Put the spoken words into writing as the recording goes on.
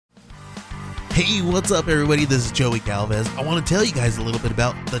Hey, what's up, everybody? This is Joey Galvez. I want to tell you guys a little bit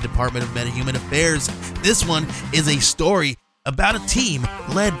about the Department of Meta-Human Affairs. This one is a story about a team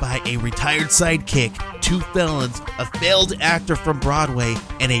led by a retired sidekick, 2 felons, a failed actor from Broadway,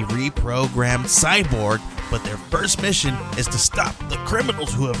 and a reprogrammed cyborg. But their first mission is to stop the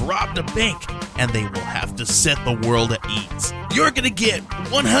criminals who have robbed a bank, and they will have to set the world at ease. You're going to get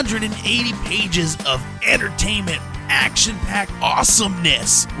 180 pages of entertainment, action-packed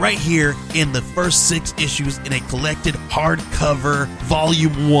awesomeness right here in the first 6 issues in a collected hardcover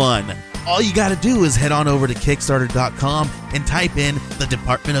volume 1. All you gotta do is head on over to Kickstarter.com and type in the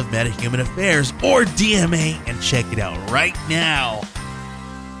Department of Meta-Human Affairs or DMA and check it out right now.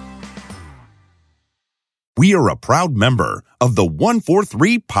 We are a proud member of the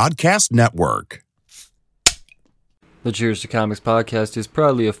 143 Podcast Network. The Cheers to Comics podcast is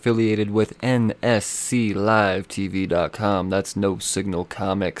proudly affiliated with NSCLiveTV.com. That's No Signal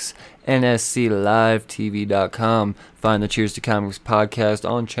Comics. NSCLiveTV.com. Find the Cheers to Comics podcast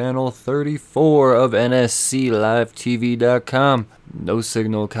on channel 34 of NSCLiveTV.com. No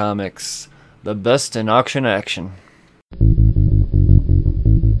Signal Comics. The best in auction action.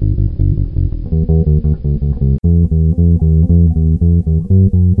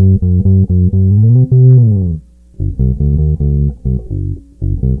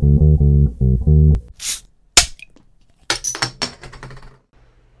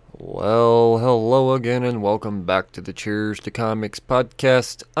 Well, hello again and welcome back to the Cheers to Comics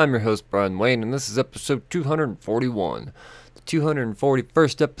podcast. I'm your host, Brian Wayne, and this is episode 241. The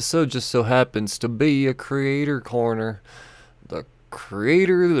 241st episode just so happens to be a creator corner. The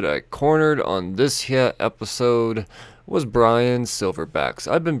creator that I cornered on this here episode was Brian Silverbacks.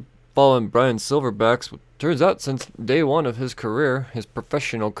 I've been following Brian Silverbacks, turns out, since day one of his career, his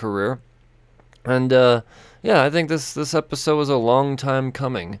professional career. And, yeah, I think this episode was a long time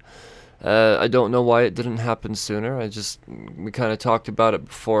coming. I don't know why it didn't happen sooner. We kind of talked about it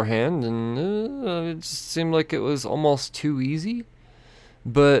beforehand, and it just seemed like it was almost too easy.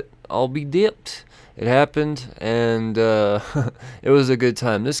 But I'll be dipped. It happened, and it was a good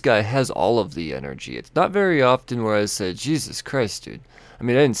time. This guy has all of the energy. It's not very often where I say, Jesus Christ, dude. I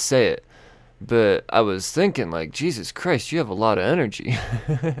mean, I didn't say it, but I was thinking, like, Jesus Christ, you have a lot of energy.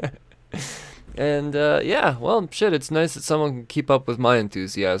 And, yeah, well, shit, it's nice that someone can keep up with my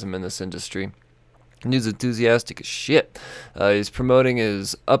enthusiasm in this industry. And he's enthusiastic as shit. He's promoting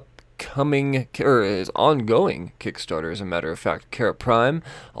his his ongoing Kickstarter, as a matter of fact, Kara Prime.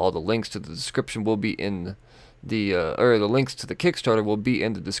 All the links to the description will be in the links to the Kickstarter will be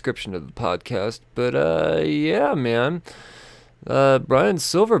in the description of the podcast. But, yeah, man. Brian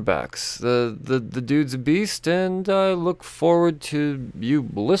Silverbacks, the dude's a beast, and I look forward to you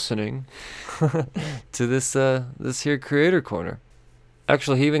listening to this here creator corner.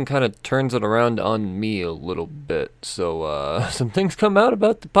 Actually, he even kind of turns it around on me a little bit, so some things come out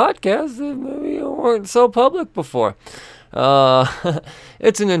about the podcast that maybe weren't so public before.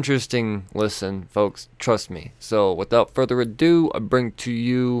 It's an interesting listen, folks, trust me. So without further ado, I bring to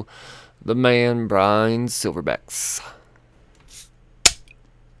you the man Brian Silverbacks.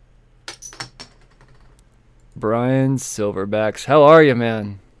 Brian Silverbacks, how are you,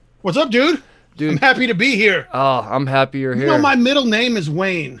 man? What's up, dude? I'm happy to be here. Oh, I'm happy you're here. You know, my middle name is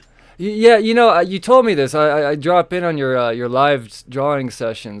Wayne. Yeah, you know, you told me this. I drop in on your live drawing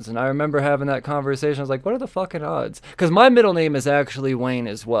sessions, and I remember having that conversation. I was like, what are the fucking odds? Because my middle name is actually Wayne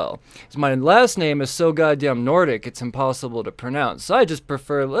as well. My last name is so goddamn Nordic, it's impossible to pronounce. So I just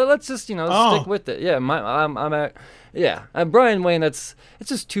prefer, let's just, stick with it. Yeah, Brian Wayne, it's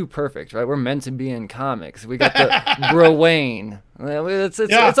just too perfect, right? We're meant to be in comics. We got the Bro Wayne.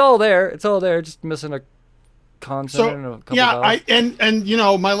 It's all there. It's all there. Just missing a consonant and a couple vowels. And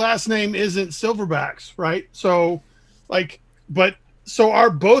my last name isn't Silverbacks, right? So,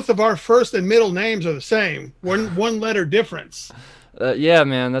 both of our first and middle names are the same. One letter difference. Yeah,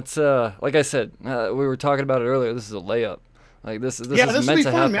 man. That's like I said. We were talking about it earlier. This is a layup. Like this is meant will be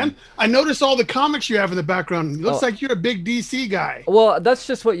to fun, happen. Man. I noticed all the comics you have in the background. It looks like you're a big DC guy. Well, that's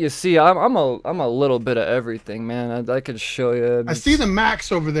just what you see. I'm a little bit of everything, man. I could show you. I see the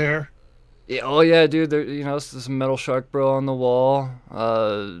Max over there. Yeah, oh yeah, dude. There, it's this Metal Shark Bro on the wall.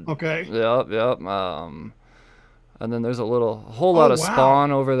 Okay. Yep. And then there's a whole lot of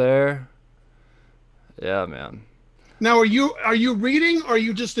Spawn over there. Yeah, man. Now, are you reading, or are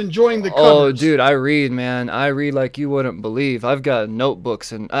you just enjoying the covers? Oh, dude, I read, man. I read like you wouldn't believe. I've got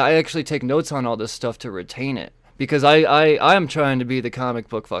notebooks, and I actually take notes on all this stuff to retain it. Because I'm trying to be the comic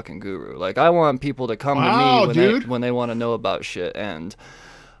book fucking guru. Like, I want people to come to me when they want to know about shit. And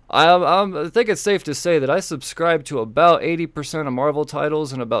I think it's safe to say that I subscribe to about 80% of Marvel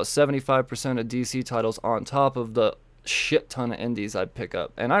titles and about 75% of DC titles on top of the shit ton of indies I pick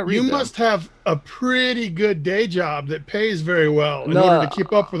up, and I read You them. must have a pretty good day job that pays very well in order to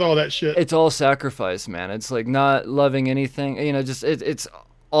keep up with all that shit. It's all sacrifice, man. It's like not loving anything, just it's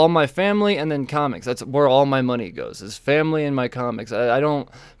all my family and then comics. That's where all my money goes, is family and my comics. I don't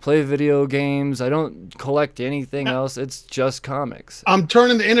play video games. I don't collect anything else. It's just comics. I'm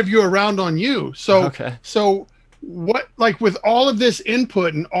turning the interview around on you. So what, like, with all of this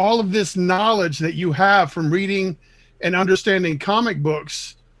input and all of this knowledge that you have from reading and understanding comic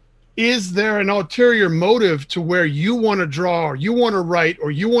books, is there an ulterior motive to where you want to draw, or you want to write,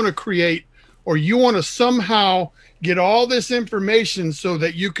 or you want to create, or you want to somehow get all this information so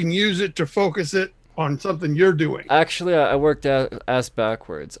that you can use it to focus it on something you're doing? Actually, I worked ass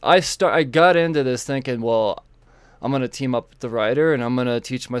backwards. I got into this thinking, well, I'm going to team up with the writer and I'm going to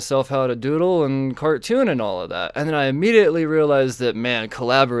teach myself how to doodle and cartoon and all of that. And then I immediately realized that, man,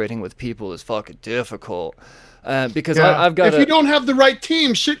 collaborating with people is fucking difficult. Because I've got. If you don't have the right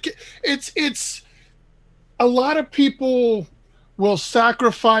team, it's a lot of people will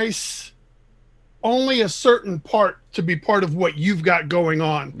sacrifice only a certain part to be part of what you've got going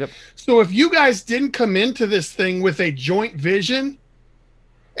on. Yep. So if you guys didn't come into this thing with a joint vision,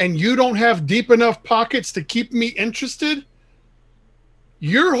 and you don't have deep enough pockets to keep me interested,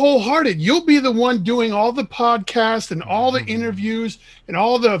 you're wholehearted. You'll be the one doing all the podcasts and all the interviews and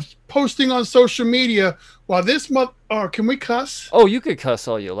all the posting on social media, while this can we cuss? Oh, you could cuss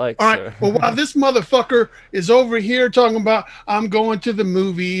all you like, all right. sir. Well, while this motherfucker is over here talking about, I'm going to the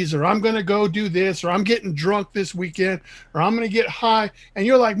movies, or I'm going to go do this, or I'm getting drunk this weekend, or I'm going to get high, and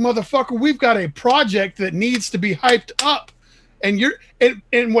you're like, motherfucker, we've got a project that needs to be hyped up. And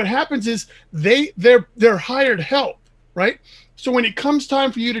and what happens is they're hired help, right? So when it comes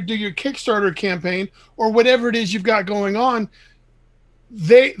time for you to do your Kickstarter campaign or whatever it is you've got going on,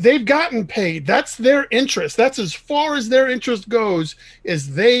 they've gotten paid. That's their interest. That's as far as their interest goes,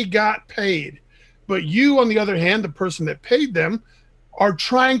 is they got paid. But you, on the other hand, the person that paid them, are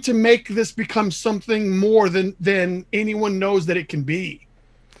trying to make this become something more than anyone knows that it can be.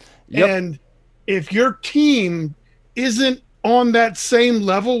 Yep. And if your team isn't on that same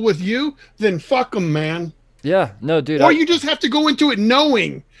level with you, then fuck them, man. Yeah, no, dude. Or you just have to go into it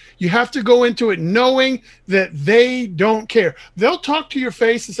knowing. You have to go into it knowing that they don't care. They'll talk to your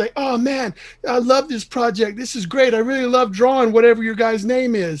face and say, oh, man, I love this project. This is great. I really love drawing whatever your guy's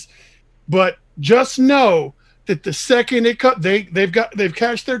name is. But just know that the second they've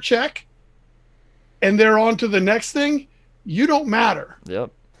cashed their check and they're on to the next thing, you don't matter. Yep.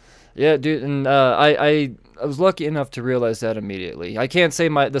 Yeah, dude, and I was lucky enough to realize that immediately. I can't say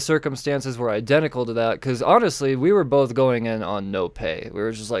the circumstances were identical to that, because honestly, we were both going in on no pay. We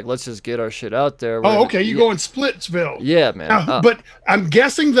were just like, let's just get our shit out there. Oh, okay, you go in Splitsville. Yeah, man. But I'm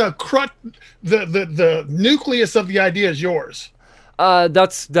guessing the nucleus of the idea is yours.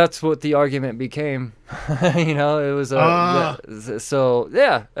 That's what the argument became. It was so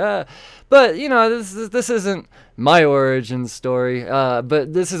yeah. But this isn't my origin story.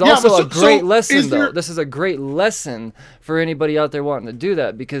 But this is also a great lesson, though. This is a great lesson for anybody out there wanting to do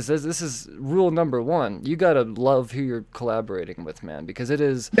that, because this is rule number one. You gotta love who you're collaborating with, man, because it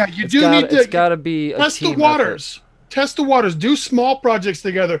is. Yeah, it's gotta be a team effort. Test the waters. Do small projects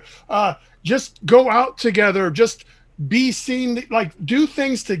together. Just go out together. Just be seen, like, do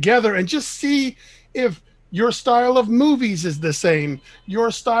things together, and just see if your style of movies is the same,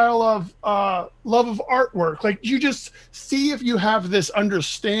 your style of love of artwork. Like, you just see if you have this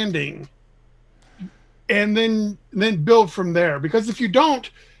understanding, and then build from there. Because if you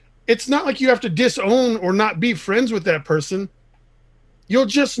don't, it's not like you have to disown or not be friends with that person. You'll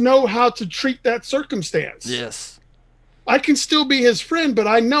just know how to treat that circumstance. Yes. I can still be his friend, but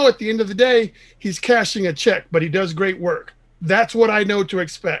I know at the end of the day, he's cashing a check, but he does great work. That's what I know to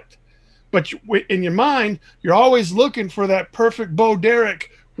expect. But in your mind, you're always looking for that perfect Bo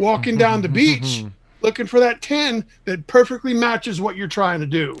Derek walking down the beach, looking for that 10 that perfectly matches what you're trying to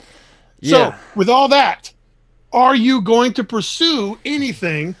do. Yeah. So with all that, are you going to pursue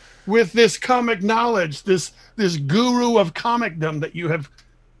anything with this comic knowledge, this guru of comicdom that you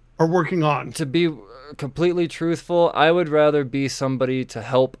are working on? To be completely truthful, I would rather be somebody to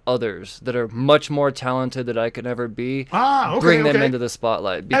help others that are much more talented than I could ever be. Bring them into the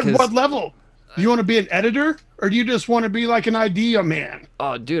spotlight. Because, at what level? Do you want to be an editor, or do you just want to be like an idea man?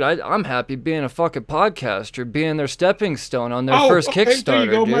 Oh, dude, I'm happy being a fucking podcaster, being their stepping stone on their first Kickstarter, there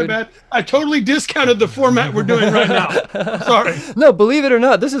you go, dude. My bad. I totally discounted the format we're doing right now. Sorry. No, believe it or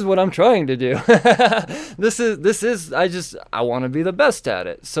not, this is what I'm trying to do. This is. I want to be the best at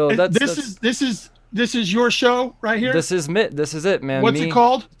it. So This is your show right here. This is it, man. What's it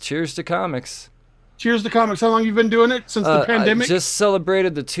called? Cheers to Comics. Cheers to Comics. How long you been doing it? Since the pandemic? I just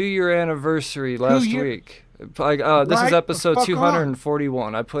celebrated the 2-year anniversary last week. This is episode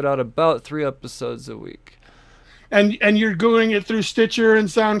 241. I put out about 3 episodes a week. And you're doing it through Stitcher and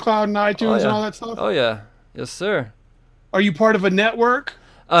SoundCloud and iTunes and all that stuff? Oh, yeah. Yes, sir. Are you part of a network?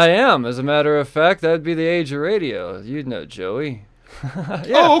 I am. As a matter of fact, that'd be the age of radio. You'd know, Joey. Yeah.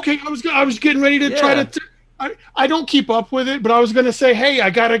 Oh, okay. I was getting ready to try to... I don't keep up with it, but I was going to say, hey, I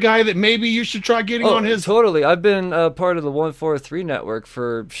got a guy that maybe you should try getting on his... Totally. I've been part of the 143 network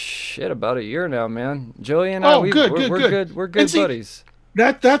for, about a year now, man. Joey and we're good. We're good buddies.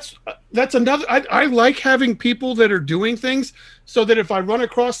 That's another... I like having people that are doing things so that if I run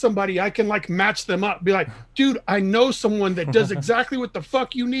across somebody, I can, like, match them up. Be like, dude, I know someone that does exactly what the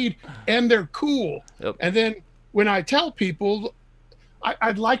fuck you need, and they're cool. Yep. And then when I tell people...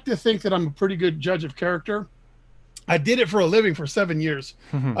 I'd like to think that I'm a pretty good judge of character. I did it for a living for 7 years.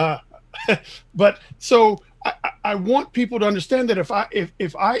 But so I want people to understand that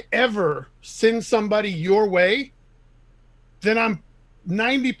if I ever send somebody your way, then I'm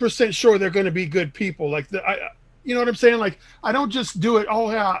 90% sure they're going to be good people. Like, you know what I'm saying? Like, I don't just do it.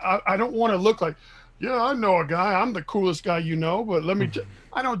 Oh, yeah, I don't want to look like, yeah, I know a guy. I'm the coolest guy you know, but let me...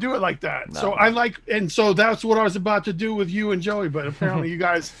 I don't do it like that. No. So so that's what I was about to do with you and Joey, but apparently you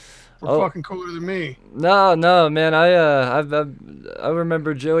guys were fucking cooler than me. No, man. I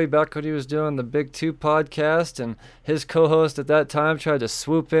remember Joey back when he was doing the Big Two podcast, and his co-host at that time tried to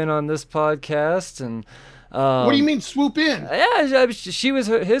swoop in on this podcast. And what do you mean swoop in? Yeah, she was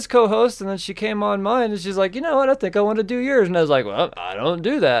his co-host, and then she came on mine, and she's like, you know what? I think I want to do yours. And I was like, well, I don't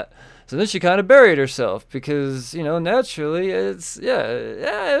do that. So then she kind of buried herself because, naturally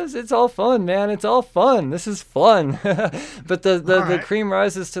it's all fun, man. It's all fun. This is fun. But the cream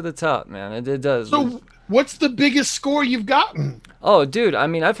rises to the top, man. It does. So what's the biggest score you've gotten? Oh, dude. I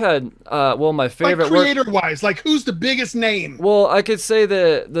mean, I've had, my favorite... Like creator-wise, like who's the biggest name? Well, I could say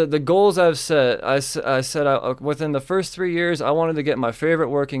that the goals I've set, I said within the first 3 years, I wanted to get my favorite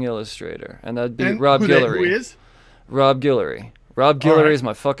working illustrator, and that'd be Rob Guillory. Who is? Rob Guillory. Rob Guillory is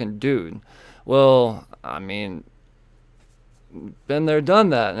my fucking dude. Well, I mean, been there, done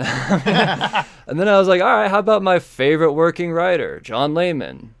that. And then I was like, all right, how about my favorite working writer, John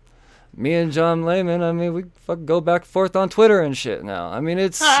Layman? Me and John Layman, I mean, we fucking go back and forth on Twitter and shit now. I mean,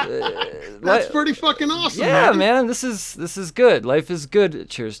 it's... That's pretty fucking awesome, yeah, man. This is good. Life is good.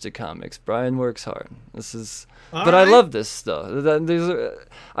 Cheers to Comics. Brian works hard. This is... But I love this stuff.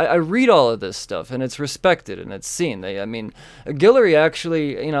 I read all of this stuff, and it's respected, and it's seen. Guillory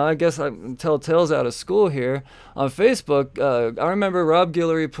actually, I guess I tell tales out of school here. On Facebook, I remember Rob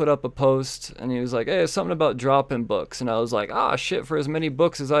Guillory put up a post, and he was like, hey, something about dropping books. And I was like, shit, for as many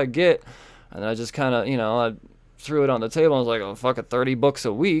books as I get. And I just kind of, I threw it on the table. I was like, fucking 30 books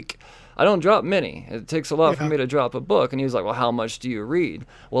a week. I don't drop many. It takes a lot for me to drop a book. And he was like, well, how much do you read?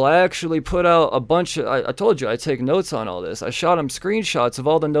 Well, I actually put out a bunch of, I told you I take notes on all this. I shot him screenshots of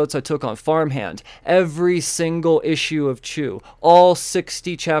all the notes I took on Farmhand, every single issue of Chew, all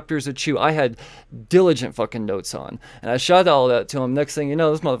 60 chapters of Chew. I had diligent fucking notes on. And I shot all that to him. Next thing you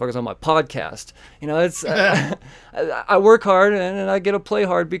know, this motherfucker's on my podcast. It's, I work hard and I get to play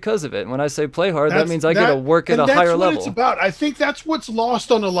hard because of it. And when I say play hard, that means I get to work at a higher level. That's what it's about. I think that's what's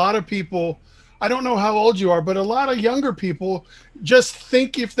lost on a lot of people. I don't know how old you are, but a lot of younger people just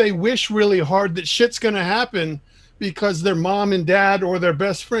think if they wish really hard that shit's going to happen because their mom and dad or their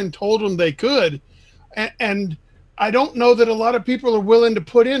best friend told them they could. And I don't know that a lot of people are willing to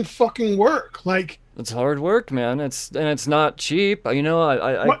put in fucking work. Like, it's hard work, man. It's not cheap. I'm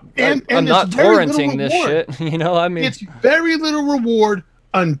not torrenting this shit. It's very little reward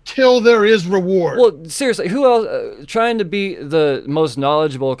until there is reward. Well, seriously, who else trying to be the most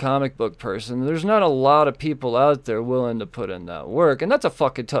knowledgeable comic book person? There's not a lot of people out there willing to put in that work, and that's a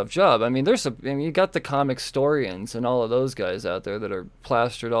fucking tough job. I mean, you got the comic historians and all of those guys out there that are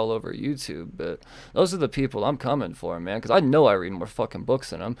plastered all over YouTube, but those are the people I'm coming for, man, because I know I read more fucking books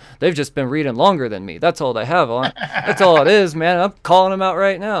than them. They've just been reading longer than me. That's all they have on. That's all it is, man. I'm calling them out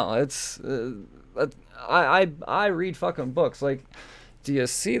right now. It's I read fucking books. Like, do you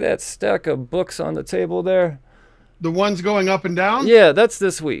see that stack of books on the table there? The ones going up and down? Yeah, that's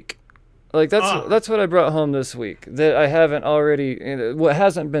this week. Like that's what I brought home this week. That I haven't already, what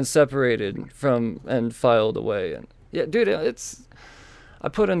hasn't been separated from and filed away. And yeah, dude, I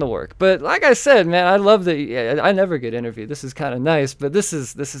put in the work. But like I said, man, I love that. Yeah, I never get interviewed. This is kind of nice. But this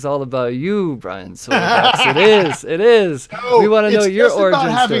is all about you, Brian Soilbox. It is. No, we want to know your origin story. It's just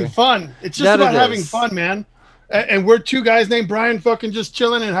about having fun. It's just about having fun, man. And we're two guys named Brian, fucking just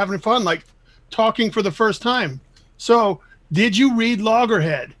chilling and having fun, like talking for the first time. So, did you read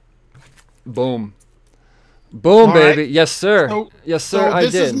Loggerhead? Boom, all baby. Right. Yes, sir. Yes, sir. So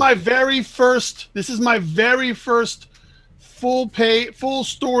this is my very first full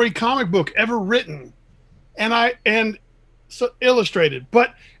story comic book ever written, and so illustrated.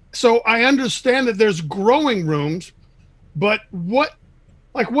 But so I understand that there's growing rooms, but what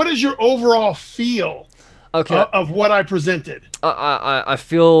is your overall feel? Okay. Of what I presented? I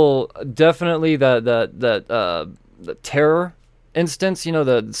feel definitely that the terror instance,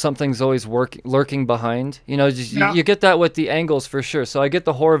 that something's always lurking behind, you get that with the angles for sure. So I get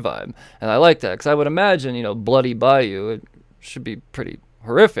the horror vibe, and I like that because I would imagine, Bloody Bayou, it should be pretty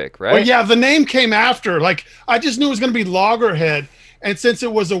horrific, right? Well, yeah, the name came after. Like, I just knew it was going to be Loggerhead, and since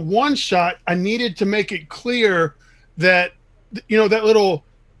it was a one shot, I needed to make it clear that that little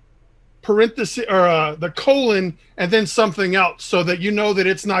parenthesis or the colon and then something else, so that that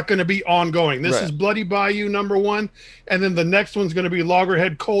it's not going to be ongoing. This is Bloody Bayou #1, and then the next one's going to be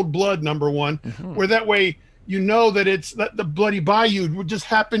Loggerhead Cold Blood #1, where that way that it's that the Bloody Bayou would just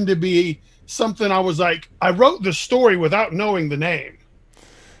happen to be something. I was like, I wrote the story without knowing the name.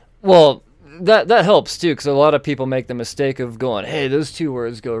 Well, that helps too, because a lot of people make the mistake of going, hey, those two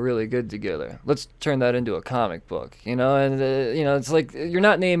words go really good together, let's turn that into a comic book, and it's like you're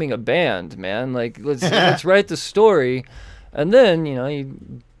not naming a band, man. Like, let's write the story, and then you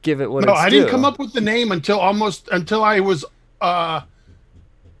give it what it's I didn't come up with the name until I was I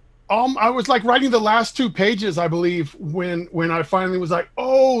was like writing the last 2 pages, I believe, when I finally was like,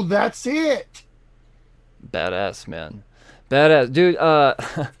 oh, that's it. Badass, man. Badass, dude.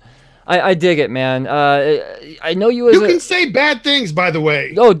 I dig it, man. I know you as you can say bad things, by the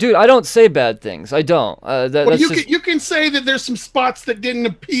way. Oh, dude, I don't say bad things. I don't. You can say that there's some spots that didn't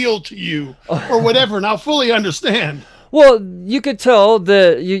appeal to you or whatever, and I'll fully understand. Well, you could tell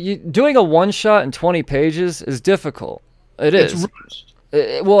that you doing a one-shot in 20 pages is difficult. It's rushed.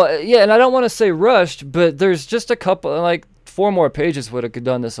 Yeah, and I don't want to say rushed, but there's just a couple, like 4 more pages would have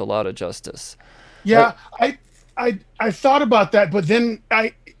done this a lot of justice. Yeah, I thought about that, but then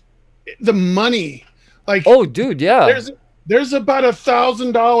the money, like, oh, dude, yeah, there's about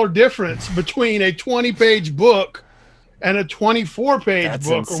 $1,000 difference between a 20-page book and a 24-page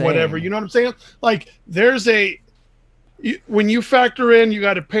book, insane. Or whatever. You know what I'm saying? Like, when you factor in, you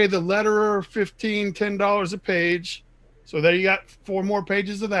got to pay the letterer $10 a page, so there you got 4 more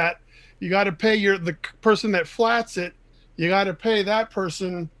pages of that. You got to pay the person that flats it. You got to pay that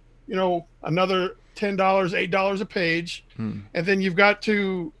person, another $10, $8 a page. And then you've got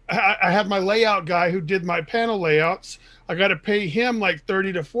to, I have my layout guy who did my panel layouts. I got to pay him like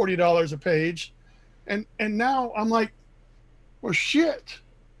 $30 to $40 a page. And now I'm like, well, shit.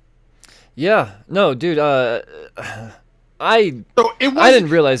 Yeah, no, dude, I didn't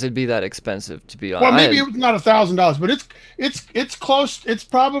realize it'd be that expensive, to be honest. Well, maybe it was not $1,000, but it's close. It's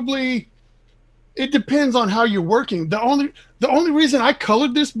probably, it depends on how you're working. The only reason I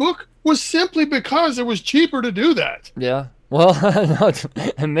colored this book was simply because it was cheaper to do that. Yeah. Well, no,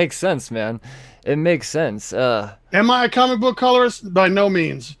 it makes sense, man. It makes sense. Am I a comic book colorist? By no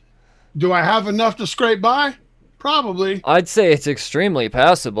means. Do I have enough to scrape by? Probably. I'd say it's extremely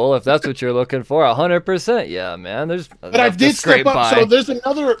passable if that's what you're looking for. 100%. Yeah, man. But I did scrape up. By. So there's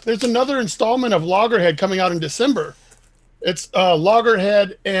another installment of Loggerhead coming out in December. It's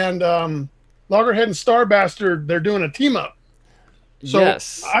Loggerhead and Star Bastard. They're doing a team up. So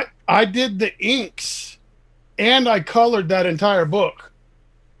yes. I did the inks and I colored that entire book.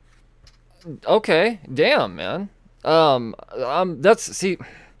 Okay. Damn, man. I'm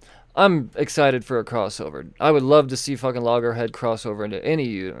excited for a crossover. I would love to see fucking Loggerhead crossover into any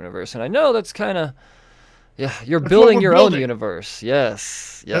universe. And I know that's kind of, you're building your own universe.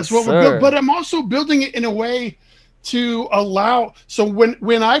 Yes. That's what we're building. But I'm also building it in a way to allow. So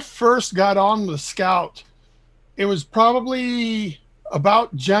when I first got on the Scout, it was probably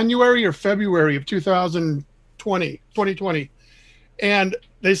about January or February of 2020. And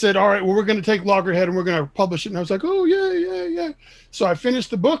they said, all right, well, we're going to take Loggerhead and we're going to publish it. And I was like, oh, yeah. So I finished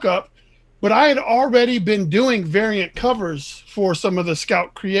the book up, but I had already been doing variant covers for some of the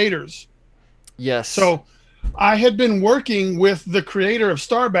Scout creators. Yes. So I had been working with the creator of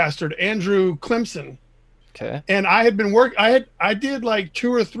Star Bastard, Andrew Clemson. Okay. And I had been I did like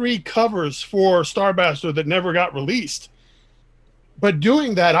 2 or 3 covers for Starbastard that never got released. But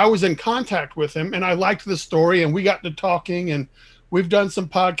doing that, I was in contact with him and I liked the story and we got to talking and we've done some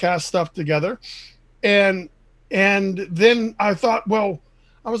podcast stuff together. And then I thought, well,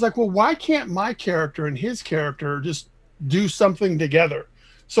 why can't my character and his character just do something together?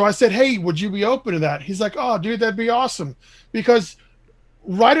 So I said, hey, would you be open to that? He's like, oh, dude, that'd be awesome. Because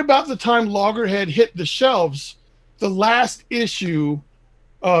right about the time Loggerhead hit the shelves, the last issue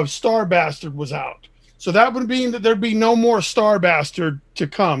of Starbastard was out. So that would mean that there'd be no more Starbastard to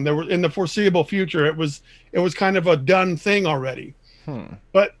come. There were in the foreseeable future. It was kind of a done thing already.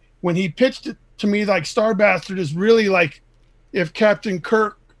 But when he pitched it to me, like Starbastard is really like if Captain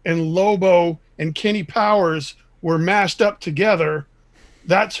Kirk and Lobo and Kenny Powers were mashed up together,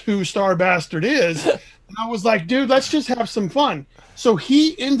 that's who Starbastard is. And I was like, dude, let's just have some fun. So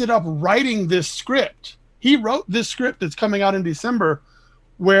he ended up writing this script. He wrote this script that's coming out in December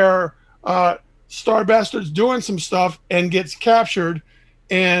where Starbastard's doing some stuff and gets captured.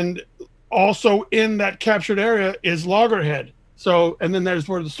 And also in that captured area is Loggerhead. So, and then there's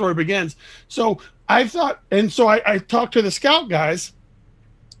where the story begins. So I thought, and so I talked to the Scout guys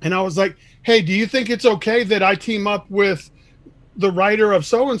and I was like, hey, do you think it's okay that I team up with the writer of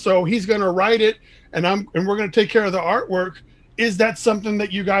so-and-so? He's going to write it and we're going to take care of the artwork. Is that something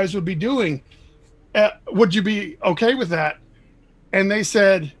that you guys would be doing? Would you be okay with that? And they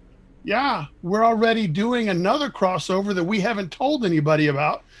said, yeah, we're already doing another crossover that we haven't told anybody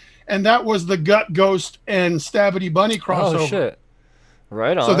about. And that was the Gut Ghost and Stabbity Bunny crossover. Oh, shit.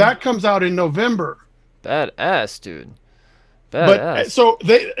 Right on. So that comes out in November. Badass, dude. Badass. But so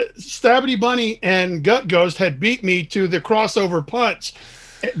Stabbity Bunny and Gut Ghost had beat me to the crossover punch.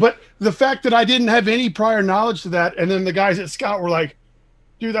 But the fact that I didn't have any prior knowledge to that, and then the guys at Scout were like,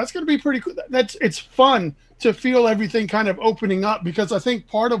 dude, that's going to be pretty cool. It's fun to feel everything kind of opening up, because I think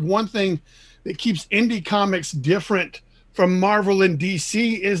part of one thing that keeps indie comics different from Marvel and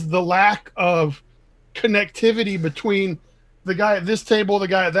DC is the lack of connectivity between the guy at this table, the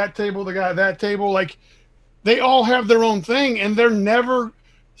guy at that table, the guy at that table. Like, they all have their own thing, and they're never.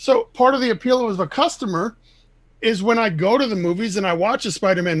 So part of the appeal of a customer is when I go to the movies and I watch a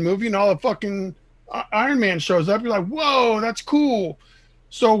Spider-Man movie and all the fucking Iron Man shows up, you're like, whoa, that's cool.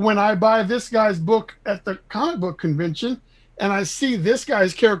 So when I buy this guy's book at the comic book convention and I see this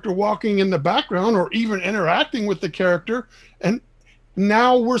guy's character walking in the background or even interacting with the character, and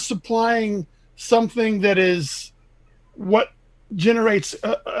now we're supplying something that is what generates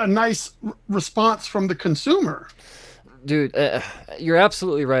a nice response from the consumer. Dude, you're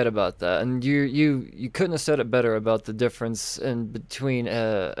absolutely right about that, and you couldn't have said it better about the difference in between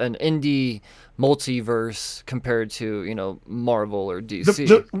an indie multiverse compared to Marvel or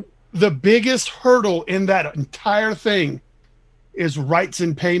DC. The biggest hurdle in that entire thing is rights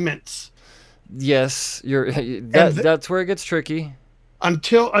and payments. Yes, that's where it gets tricky.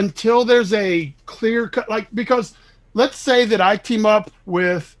 Until there's a clear cut, because let's say that I team up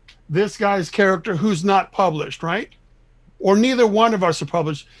with this guy's character who's not published, right? Or neither one of us are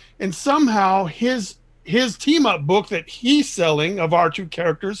published, and somehow his team up book that he's selling of our two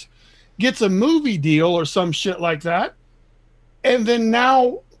characters gets a movie deal or some shit like that, and then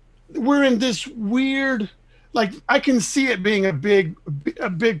now we're in this weird, I can see it being a big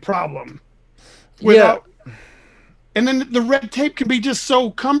problem. Without, yeah. And then the red tape can be just so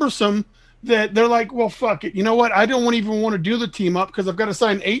cumbersome that they're like, well, fuck it. You know what? I don't even want to do the team up because I've got to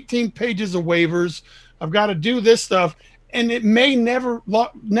sign 18 pages of waivers. I've got to do this stuff. And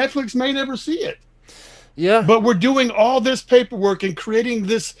Netflix may never see it. Yeah. But we're doing all this paperwork and creating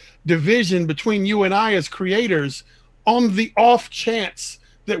this division between you and I as creators on the off chance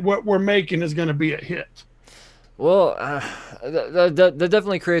that what we're making is going to be a hit. Well, that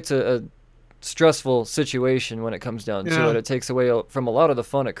definitely creates a stressful situation when it comes down to it. It takes away from a lot of the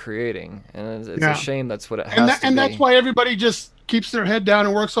fun of creating, and it's a shame that's what it has to be. And that's why everybody just keeps their head down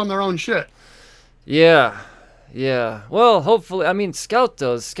and works on their own shit. Yeah. Well, hopefully, I mean, Scout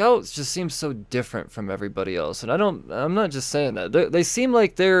just seems so different from everybody else, and I'm not just saying that. They seem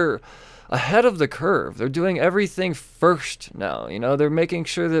like they're ahead of the curve. They're doing everything first now. They're making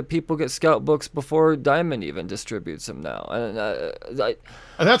sure that people get Scout books before Diamond even distributes them now. And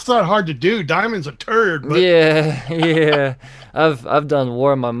that's not hard to do. Diamond's a turd. But... Yeah. I've done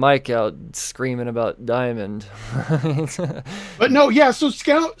wore my mic out screaming about Diamond. But no, yeah. So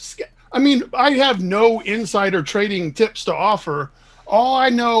Scout. I mean, I have no insider trading tips to offer. All I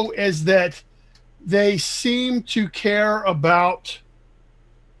know is that they seem to care about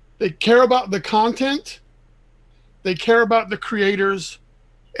the content, they care about the creators,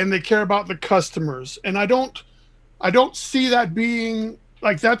 and they care about the customers. And I don't see that being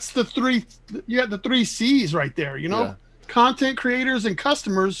like, that's the three, you got the three C's right there, you know, content creators and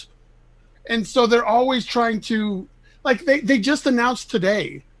customers. And so they're always trying to, like, they just announced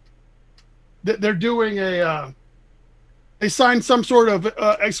today that they're doing they signed some sort of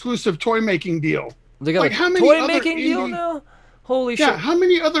exclusive toy making deal. They got like, a how many toy other making deal now? Holy shit. Yeah, how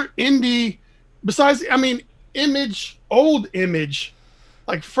many other indie, besides, I mean, old Image,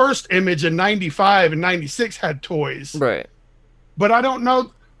 like first Image in 95 and 96 had toys. Right. But I don't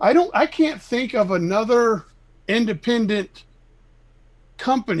know, I can't think of another independent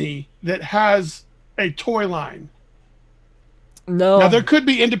company that has a toy line. No. Now there could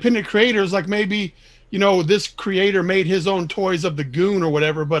be independent creators, like maybe, you know, this creator made his own toys of the Goon or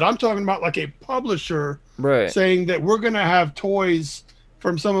whatever, but I'm talking about like a publisher saying that we're going to have toys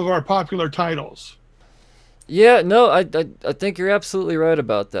from some of our popular titles. Yeah, no, I think you're absolutely right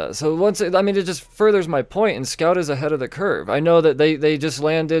about that. So it just furthers my point, and Scout is ahead of the curve. I know that they just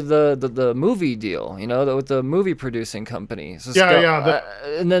landed the movie deal, you know, with the movie producing company. So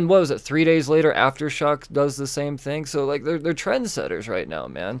and then what was it? 3 days later, Aftershock does the same thing. So like they're trendsetters right now,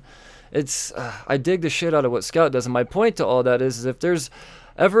 man. It's I dig the shit out of what Scout does, and my point to all that is if there's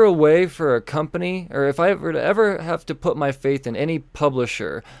ever a way for a company, or if I ever have to put my faith in any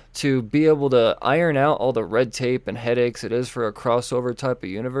publisher to be able to iron out all the red tape and headaches it is for a crossover type of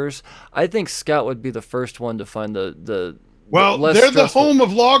universe, I think Scout would be the first one to find the well, less they're stressful. the home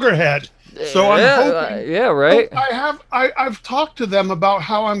of Loggerhead, so I'm hoping. Yeah, right. I've talked to them about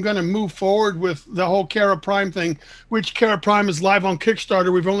how I'm going to move forward with the whole Kara Prime thing, which Kara Prime is live on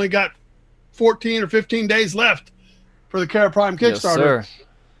Kickstarter. We've only got 14 or 15 days left for the Kara Prime Kickstarter. Yes,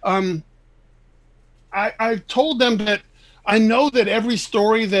 sir. I told them that I know that every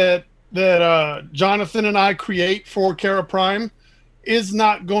story that Jonathan and I create for Kara Prime is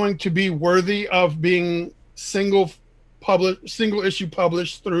not going to be worthy of being single issue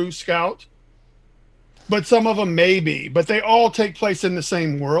published through Scout, but some of them may be. But they all take place in the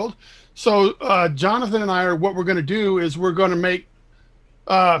same world. So Jonathan and I what we're going to do is we're going to make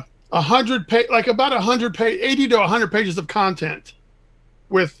 80 to 100 pages of content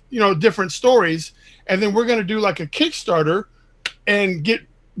with, you know, different stories, and then we're going to do like a Kickstarter and it's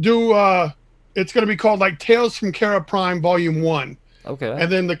going to be called like Tales from Kara Prime Volume 1. Okay.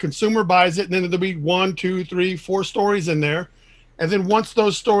 And then the consumer buys it, and then there'll be 1, 2, 3, 4 stories in there. And then once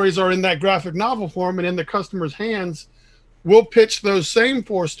those stories are in that graphic novel form and in the customer's hands, we'll pitch those same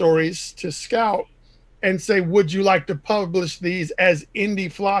 4 stories to Scout and say, would you like to publish these as indie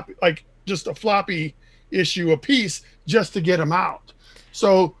floppy, like just a floppy issue a piece, just to get them out?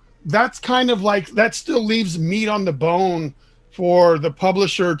 So that's kind of like, that still leaves meat on the bone for the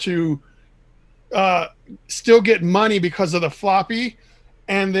publisher to still get money because of the floppy,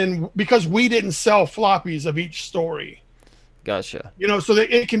 and then because we didn't sell floppies of each story. Gotcha. You know, so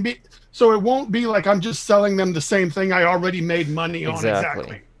that it can be, so it won't be like I'm just selling them the same thing I already made money on.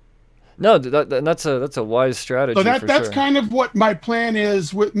 Exactly. No, that's a wise strategy. So that's kind of what my plan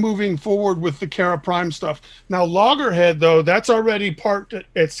is with moving forward with the Kara Prime stuff. Now Loggerhead, though, that's already parked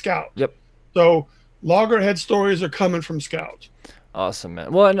at Scout. Yep. So Loggerhead stories are coming from Scout. Awesome,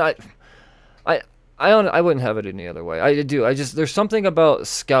 man. Well, and I wouldn't have it any other way. There's something about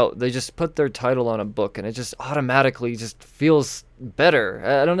Scout. They just put their title on a book, and it just automatically just feels better.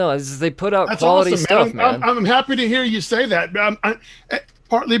 I don't know. They put out quality stuff, man. I'm happy to hear you say that.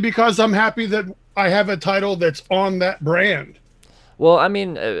 Partly because I'm happy that I have a title that's on that brand. Well, I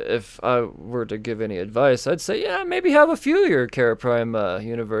mean, if I were to give any advice, I'd say, yeah, maybe have a few of your Kara Prime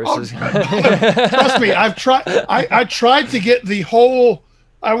universes. Trust me, I've tried. I tried to get the whole.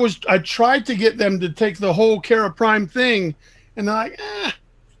 I tried to get them to take the whole Kara Prime thing, and they're like,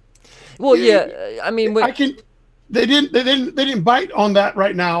 Well, yeah, I mean, They didn't bite on that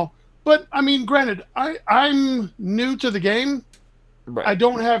right now. But I mean, granted, I'm new to the game. Right. I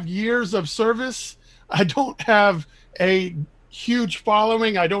don't have years of service. I don't have a huge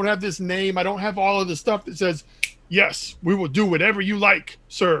following. I don't have this name. I don't have all of the stuff that says, yes, we will do whatever you like,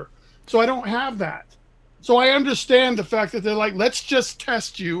 sir. So I don't have that. So I understand the fact that they're like, let's just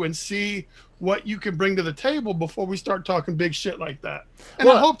test you and see what you can bring to the table before we start talking big shit like that. And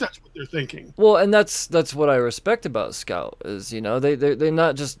I hope that's what they're thinking. Well, and that's what I respect about Scout is, you know, they're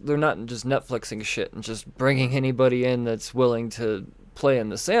not just Netflixing shit and just bringing anybody in that's willing to play in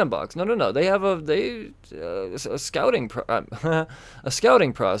the sandbox. No. They have a scouting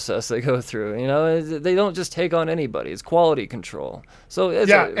process they go through. You know, they don't just take on anybody. It's quality control. So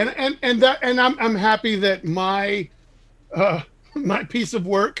I'm happy that my piece of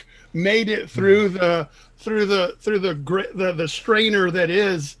work made it through the through the strainer that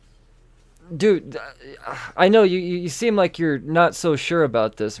is. Dude, I know you seem like you're not so sure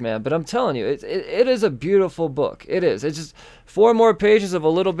about this, man, but I'm telling you, it is a beautiful book. It is. It's just 4 more pages of a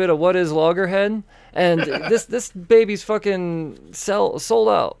little bit of what is Loggerhead, and this baby's fucking sold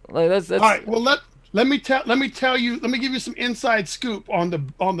out. Like that's. All right. Well, let me tell you. Let me give you some inside scoop on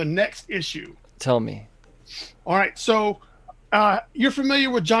the next issue. Tell me. All right. So, you're familiar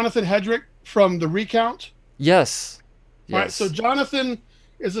with Jonathan Hedrick from The Recount? Yes. All right. So Jonathan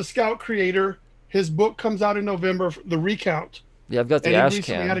is a Scout creator. His book comes out in November, The Recount. Yeah, I've got the and ash he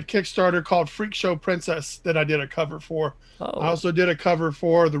recently can. had a Kickstarter called Freak Show Princess that I did a cover for. Oh. I also did a cover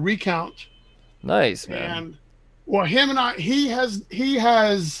for The Recount. Nice, man. And well, him and I, he has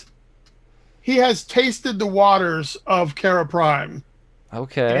tasted the waters of Kara Prime.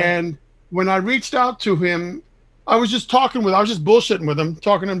 Okay. And when I reached out to him, I was just bullshitting with him,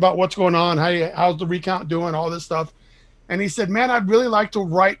 talking about what's going on, how's the Recount doing, all this stuff. And he said, "Man, I'd really like to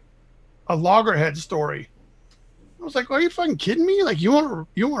write a Loggerhead story." I was like, "Are you fucking kidding me? Like, you want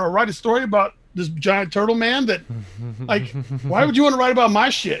to write a story about this giant turtle man that, like, why would you want to write about my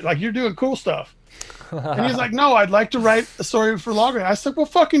shit? Like, you're doing cool stuff." And he's like, "No, I'd like to write a story for Loggerhead." I said, "Well,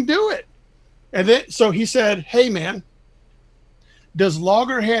 fucking do it." And then, so he said, "Hey, man, does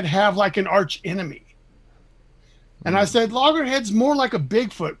Loggerhead have like an arch enemy?" And I said, "Loggerhead's more like a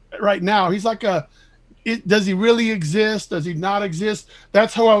Bigfoot right now. He's like does he really exist? Does he not exist?"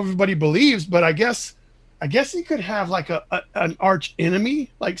 That's how everybody believes. But I guess he could have like an arch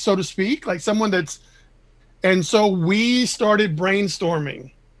enemy, like, so to speak, like someone that's. And so we started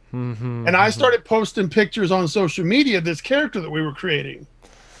brainstorming, and I started posting pictures on social media of this character that we were creating.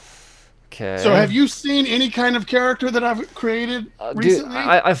 Okay. So have you seen any kind of character that I've created recently? Dude,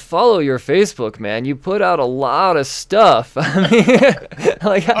 I follow your Facebook, man. You put out a lot of stuff. I mean,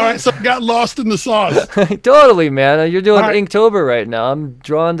 like, all right, so I got lost in the sauce. Totally, man. You're doing right. Inktober right now. I'm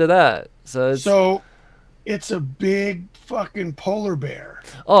drawn to that. So it's a big fucking polar bear.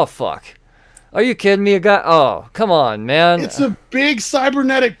 Oh, fuck. Are you kidding me? Oh, come on, man. It's a big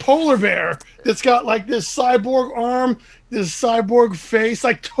cybernetic polar bear that's got like this cyborg arm, this cyborg face,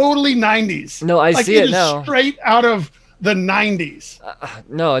 like totally 90s. No, I see it now. Straight out of the 90s.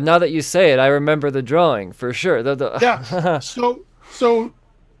 No, now that you say it, I remember the drawing for sure. Yeah. So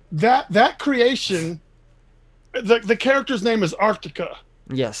that creation, the character's name is Arctica.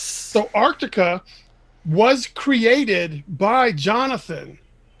 Yes. So Arctica was created by Jonathan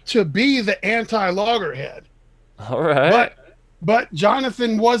to be the anti-Loggerhead. All right. But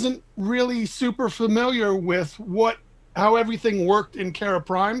Jonathan wasn't really super familiar with how everything worked in Kara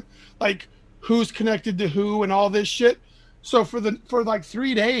Prime, like who's connected to who and all this shit. So for like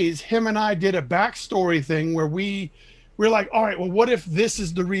 3 days, him and I did a backstory thing where we're like, all right, well, what if this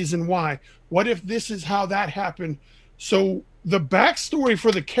is the reason why? What if this is how that happened? So the backstory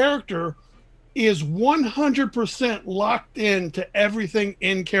for the character is 100% locked into everything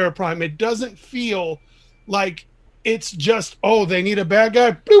in Kara Prime. It doesn't feel like it's just, oh, they need a bad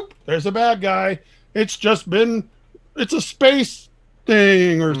guy. Boop, there's a bad guy. It's a space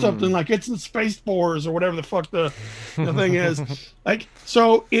thing or something, like it's in Space Wars or whatever the fuck the thing is. Like,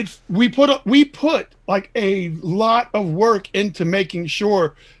 so we put like a lot of work into making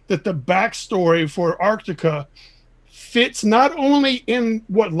sure that the backstory for Arctica fits not only in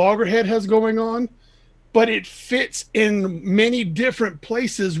what Loggerhead has going on, but it fits in many different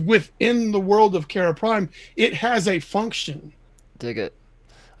places within the world of Kara Prime. It has a function. Dig it.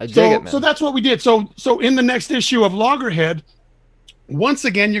 I dig it, man. So that's what we did. So in the next issue of Loggerhead, once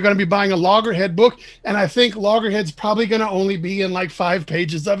again, you're going to be buying a Loggerhead book, and I think Loggerhead's probably going to only be in like 5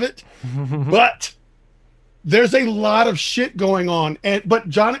 pages of it. But there's a lot of shit going on. But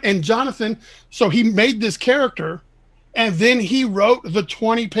Jonathan, so he made this character, and then he wrote the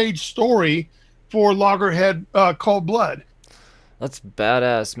 20-page story for Loggerhead Cold Blood. That's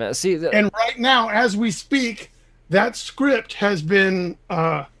badass, man. See, and right now, as we speak, that script has been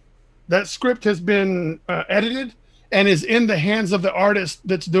edited and is in the hands of the artist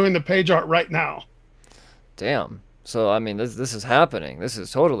that's doing the page art right now. Damn. So I mean, this is happening. This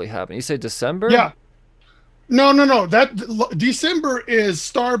is totally happening. You say December? Yeah. No. That December is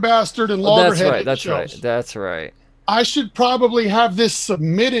Star Bastard and Loggerhead. That's right. I should probably have this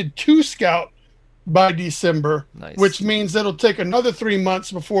submitted to Scout by December, nice. Which means it'll take another 3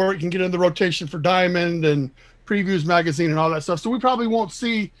 months before it can get in the rotation for Diamond and Previews Magazine and all that stuff. So we probably won't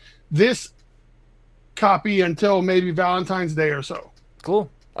see this copy until maybe Valentine's Day or so. Cool.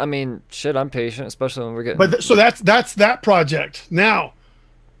 I mean, shit, I'm patient, especially when we're getting. So that's that project. Now,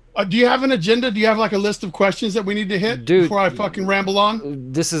 Do you have an agenda? Do you have like a list of questions that we need to hit Dude, before I fucking ramble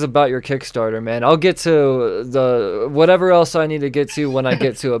on? This is about your Kickstarter, man. I'll get to the whatever else I need to get to when I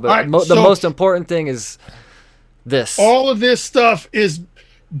get to it. But Alright, the so- most important thing is this. All of this stuff is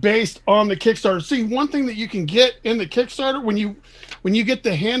based on the Kickstarter. See, one thing that you can get in the Kickstarter when you get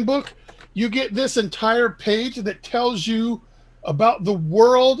the handbook, you get this entire page that tells you about the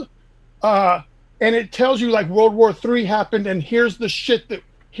world, and it tells you like World War III happened, and here's the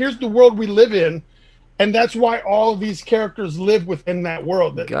world we live in, and that's why all of these characters live within that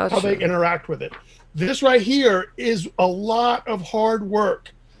world. How they interact with it. This right here is a lot of hard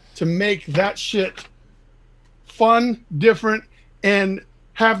work to make that shit fun, different, and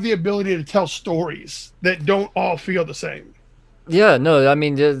have the ability to tell stories that don't all feel the same. Yeah, no, I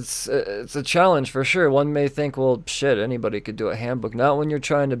mean it's a challenge for sure. One may think, well, shit, anybody could do a handbook. Not when you're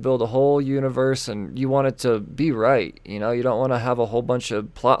trying to build a whole universe and you want it to be right. You know, you don't want to have a whole bunch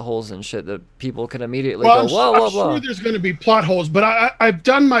of plot holes and shit that people can immediately go, blah, blah, blah. I'm sure there's going to be plot holes, but I've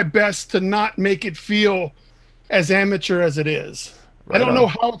done my best to not make it feel as amateur as it is. Right I don't on. know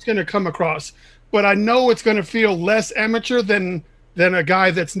how it's going to come across, but I know it's going to feel less amateur than a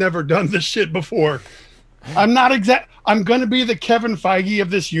guy that's never done this shit before. I'm going to be the Kevin Feige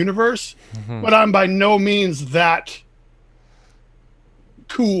of this universe, but I'm by no means that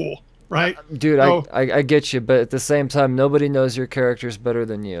cool, right? Dude, So- I get you, but at the same time, nobody knows your characters better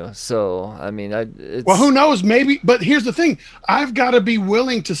than you. So, I mean, it's... Well, who knows? Maybe, but here's the thing: I've got to be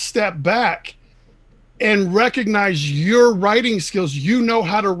willing to step back and recognize your writing skills. You know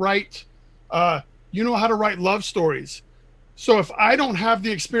how to write. You know how to write love stories. So if I don't have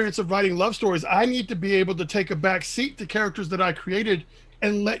the experience of writing love stories, I need to be able to take a back seat to characters that I created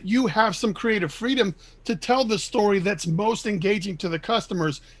and let you have some creative freedom to tell the story that's most engaging to the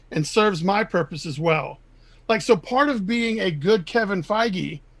customers and serves my purpose as well. Like, so part of being a good Kevin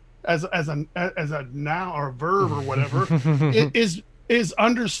Feige as a noun or a verb or whatever is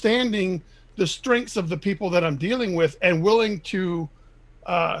understanding the strengths of the people that I'm dealing with and willing to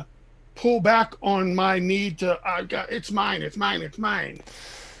pull back on my need to it's mine.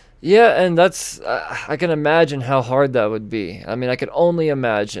 Yeah, and that's I can imagine how hard that would be. I mean, I could only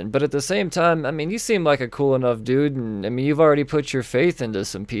imagine. But at the same time, I mean, you seem like a cool enough dude, and I mean, you've already put your faith into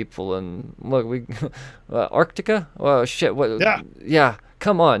some people. And look, we Arctica. Oh shit! What? Yeah.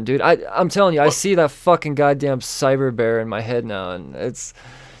 Come on, dude. I'm telling you, I see that fucking goddamn cyber bear in my head now, and it's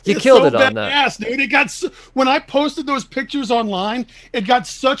killed it on that. Yes, dude. It got when I posted those pictures online, it got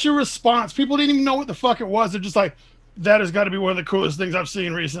such a response. People didn't even know what the fuck it was. They're just like, that has got to be one of the coolest things I've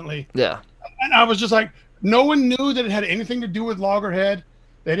seen recently. Yeah. And I was just like, no one knew that it had anything to do with Loggerhead.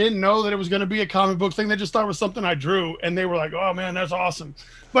 They didn't know that it was going to be a comic book thing. They just thought it was something I drew, and they were like, "Oh man, that's awesome."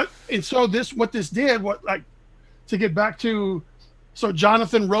 And so to get back to, so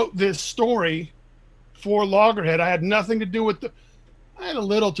Jonathan wrote this story for Loggerhead. I had nothing to do with I had a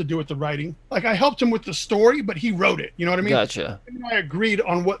little to do with the writing. Like, I helped him with the story, but he wrote it. You know what I mean? Gotcha. And I agreed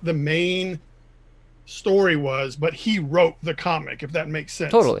on what the main story was, but he wrote the comic, if that makes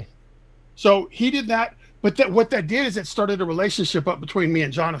sense. Totally. So he did that, but what that did is it started a relationship up between me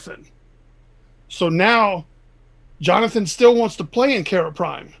and Jonathan. So now Jonathan still wants to play in Kara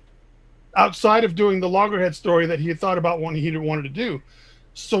Prime outside of doing the Loggerhead story that he had thought about he wanted to do.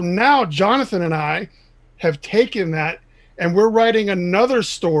 So now Jonathan and I have taken that, and we're writing another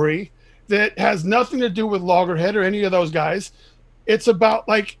story that has nothing to do with Loggerhead or any of those guys. It's about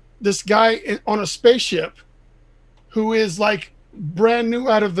like this guy on a spaceship who is like brand new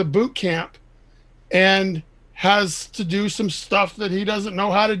out of the boot camp and has to do some stuff that he doesn't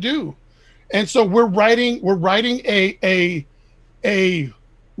know how to do. And so we're writing a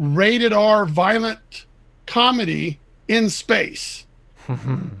rated R violent comedy in space.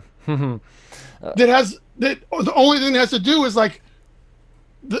 The only thing that has to do is like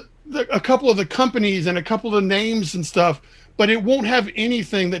a couple of the companies and a couple of names and stuff, but it won't have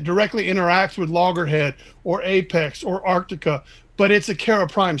anything that directly interacts with Loggerhead or Apex or Arctica, but it's a Kara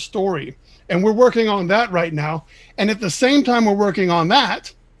Prime story. And we're working on that right now. And at the same time we're working on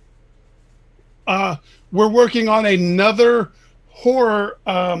that, we're working on another horror.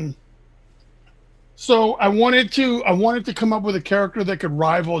 So I wanted to come up with a character that could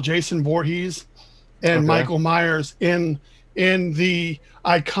rival Jason Voorhees and Michael Myers in the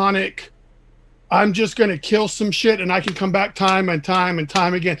iconic, I'm just going to kill some shit and I can come back time and time and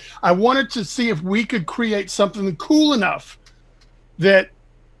time again. I wanted to see if we could create something cool enough that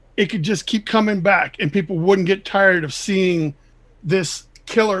it could just keep coming back and people wouldn't get tired of seeing this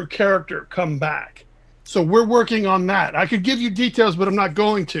killer character come back. So we're working on that. I could give you details, but I'm not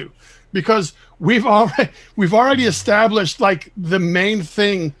going to. because we've already established like the main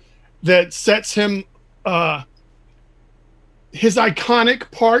thing that sets him his iconic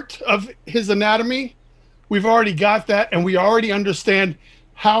part of his anatomy. We've already got that, and we already understand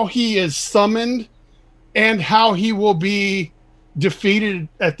how he is summoned and how he will be defeated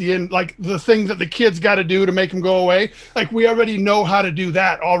at the end, like the thing that the kids got to do to make him go away. Like, we already know how to do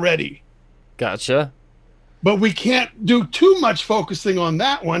that already. Gotcha. But we can't do too much focusing on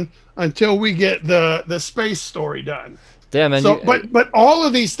that one until we get the space story done. Damn, man. So, but all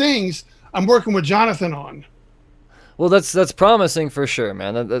of these things I'm working with Jonathan on. Well, that's promising for sure,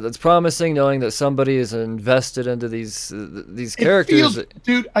 man. That's promising, knowing that somebody is invested into these characters.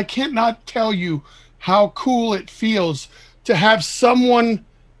 Dude, I cannot tell you how cool it feels to have someone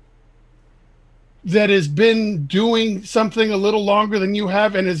that has been doing something a little longer than you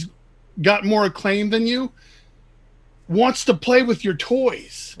have and has got more acclaim than you wants to play with your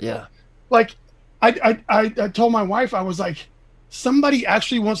toys. Yeah. Like, I told my wife, I was like, somebody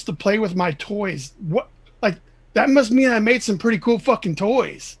actually wants to play with my toys. What? Like, that must mean I made some pretty cool fucking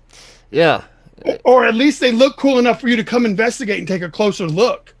toys. Yeah. Or at least they look cool enough for you to come investigate and take a closer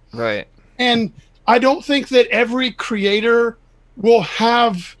look. Right. And I don't think that every creator will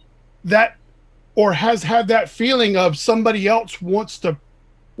have that or has had that feeling of somebody else wants to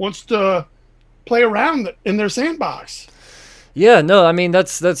play around in their sandbox. Yeah, no, I mean,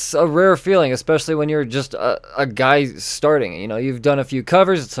 that's a rare feeling, especially when you're just a guy starting. You know, you've done a few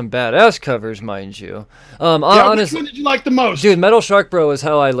covers, some badass covers, mind you. Which one did you like the most? Dude, Metal Shark Bro is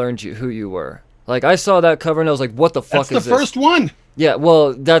how I learned who you were. Like, I saw that cover and I was like, what the fuck is this? That's the first one. Yeah,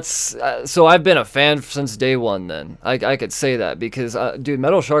 well, that's... so I've been a fan since day one then. I could say that because, dude,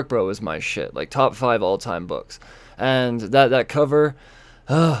 Metal Shark Bro is my shit. Like, top 5 all-time books. And that cover...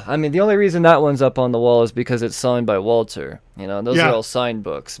 I mean, the only reason that one's up on the wall is because it's signed by Walter. You know, those are all signed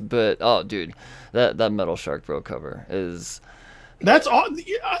books. But, oh, dude, that Metal Shark Bro cover is... That's all...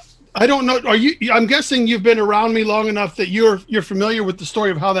 I don't know. Are you? I'm guessing you've been around me long enough that you're familiar with the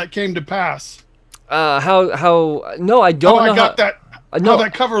story of how that came to pass. How? No, I don't know how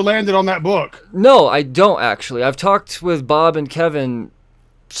that cover landed on that book. No, I don't actually. I've talked with Bob and Kevin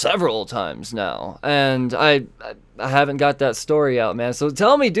several times now, and I haven't got that story out, man. So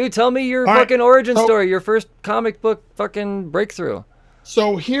tell me, dude. Tell me your fucking origin story, your first comic book fucking breakthrough.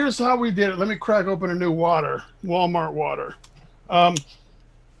 So here's how we did it. Let me crack open a new Walmart water.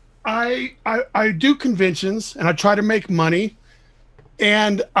 I do conventions and I try to make money,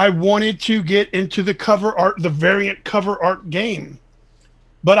 and I wanted to get into the cover art, the variant cover art game,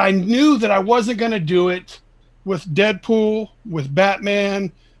 but I knew that I wasn't going to do it with Deadpool, with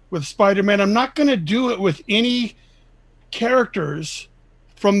Batman, with Spider-Man. I'm not going to do it with any characters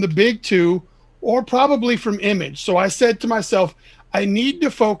from the big two or probably from Image. So I said to myself, I need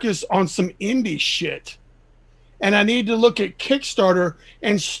to focus on some indie shit. And I need to look at Kickstarter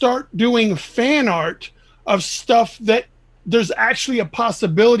and start doing fan art of stuff that there's actually a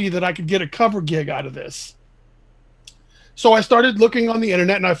possibility that I could get a cover gig out of this. So I started looking on the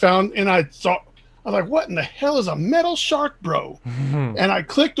internet and I was like, what in the hell is a Metal Shark Bro? And I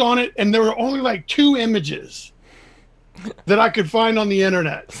clicked on it and there were only like 2 images that I could find on the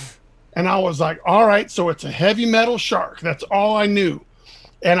internet. And I was like, all right, so it's a heavy metal shark. That's all I knew.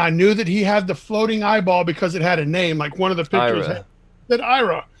 And I knew that he had the floating eyeball because it had a name, like one of the pictures said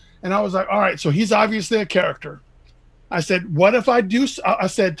Ira. And I was like, all right, so he's obviously a character. I said, what if I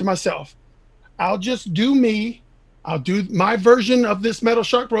said to myself, I'll just do me. I'll do my version of this Metal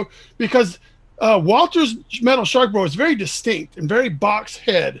Shark Bro, because Walter's Metal Shark Bro is very distinct and very box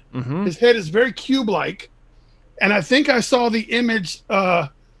head. Mm-hmm. His head is very cube-like. And I think I saw the image, that's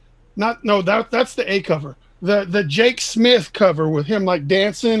the A cover. The Jake Smith cover with him like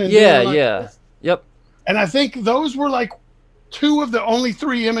dancing and yep. And I think those were like 2 of the only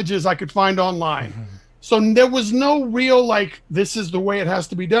 3 images I could find online. Mm-hmm. So there was no real like this is the way it has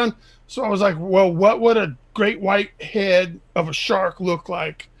to be done. So I was like, well, what would a great white head of a shark look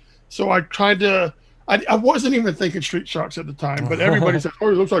like? So I tried to. I wasn't even thinking street sharks at the time, but everybody said, "Oh,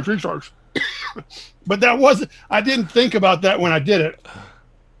 it looks like street sharks." But that wasn't. I didn't think about that when I did it.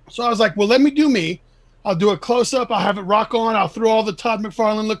 So I was like, well, let me do me. I'll do a close-up. I'll have it rock on. I'll throw all the Todd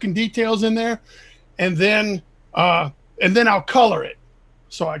McFarlane-looking details in there, and then I'll color it.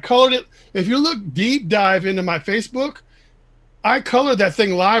 So I colored it. If you look deep dive into my Facebook, I colored that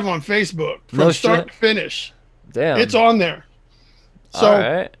thing live on Facebook from start to finish. Damn, it's on there. So, all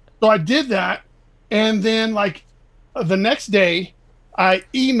right. So I did that, and then like the next day, I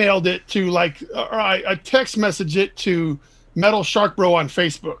emailed it to I text messaged it to Metal Shark Bro on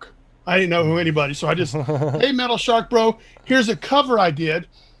Facebook. I didn't know who anybody, so I just, hey, Metal Shark Bro, here's a cover I did.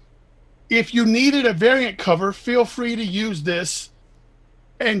 if you needed a variant cover, feel free to use this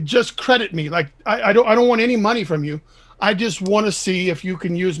and just credit me. Like I don't want any money from you. I just want to see if you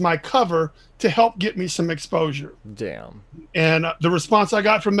can use my cover to help get me some exposure. Damn. And the response I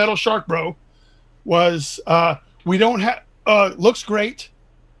got from Metal Shark Bro was, we don't have, looks great.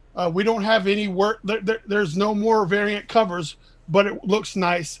 We don't have any work. There's no more variant covers, but it looks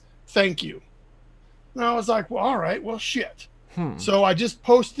nice. Thank you. And I was like, well, all right, well, shit. So I just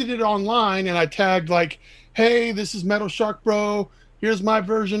posted it online and I tagged like, hey, this is Metal Shark Bro. Here's my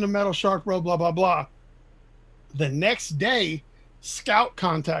version of Metal Shark Bro, blah, blah, blah. The next day, Scout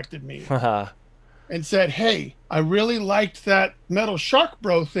contacted me and said, hey, I really liked that Metal Shark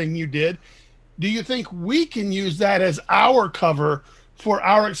Bro thing you did. Do you think we can use that as our cover for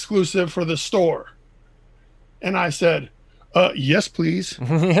our exclusive for the store? And I said, yes, please.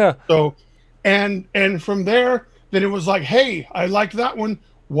 Yeah. So, and from there, then it was like, hey, I liked that one.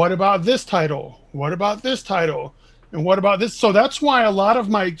 What about this title? What about this title? And what about this? So that's why a lot of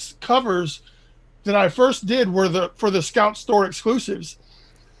my covers that I first did were for the Scout store exclusives,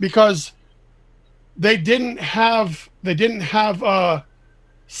 because they didn't have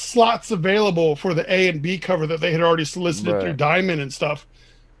slots available for the A and B cover that they had already solicited through Diamond and stuff.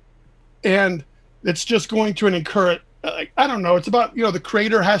 And it's just going to encourage, I don't know, it's about, the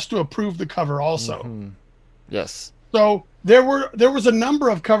creator has to approve the cover also. Yes. So there was a number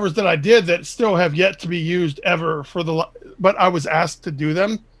of covers that I did that still have yet to be used ever but I was asked to do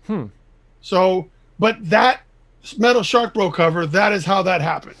them. So, but that Metal Shark Bro cover, that is how that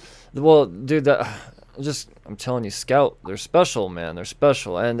happened. Well, dude, I'm telling you, Scout, they're special, man. They're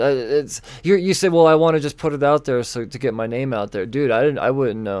special, and it's you say, well, I want to just put it out there to get my name out there, dude. I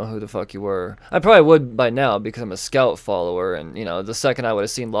wouldn't know who the fuck you were. I probably would by now because I'm a Scout follower, and the second I would have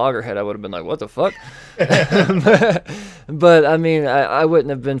seen Loggerhead, I would have been like, what the fuck? But I mean, I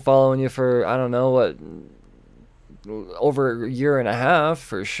wouldn't have been following you for I don't know what, over a year and a half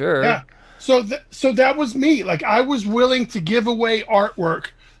for sure. Yeah. So that was me. Like I was willing to give away artwork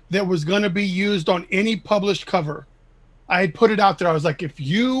that was going to be used on any published cover. I had put it out there. I was like, if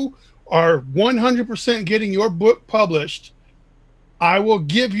you are 100% getting your book published, I will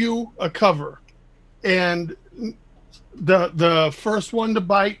give you a cover. And the first one to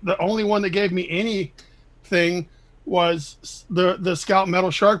bite, the only one that gave me anything was the Scout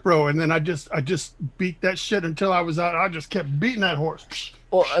Metal Shark Bro. And then I just beat that shit until I was out. I just kept beating that horse.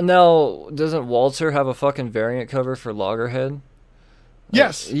 Well, now, doesn't Walter have a fucking variant cover for Loggerhead?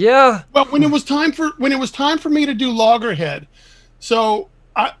 Yes. Yeah. Well, when it was time for me to do Loggerhead, so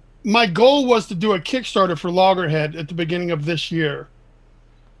my goal was to do a Kickstarter for Loggerhead at the beginning of this year,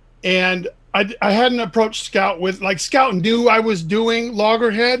 and I hadn't approached Scout with Scout knew I was doing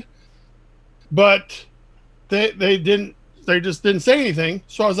Loggerhead, but they just didn't say anything.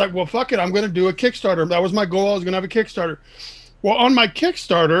 So I was like, well, fuck it, I'm going to do a Kickstarter. That was my goal. I was going to have a Kickstarter. Well, on my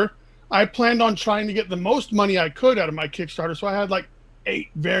Kickstarter, I planned on trying to get the most money I could out of my Kickstarter, so I had 8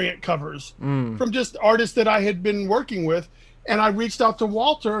 variant covers from just artists that I had been working with. And I reached out to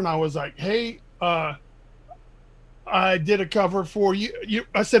Walter and I was like, hey, I did a cover for you.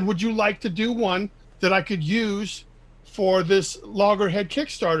 I said, would you like to do one that I could use for this Loggerhead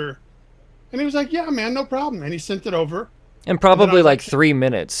Kickstarter? And he was like, yeah, man, no problem. And he sent it over. And probably 3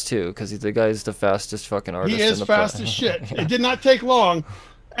 minutes too, because the guy's the fastest fucking artist. He is fast as shit. Yeah. It did not take long.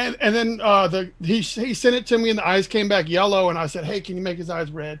 And then he sent it to me and the eyes came back yellow and I said, hey, can you make his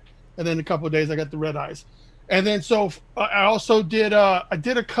eyes red? And then in a couple of days I got the red eyes. And then so I also did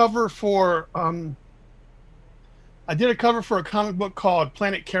a cover for a comic book called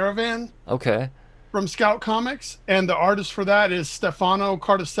Planet Caravan. Okay. From Scout Comics, and the artist for that is Stefano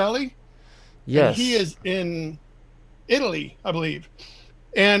Cartaselli. Yes. And he is in Italy, I believe.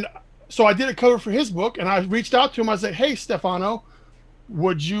 And so I did a cover for his book and I reached out to him. I said, hey, Stefano,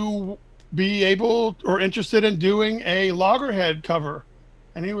 would you be able or interested in doing a Loggerhead cover?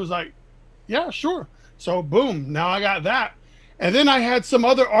 And he was like, yeah, sure. So boom, now I got that. And then I had some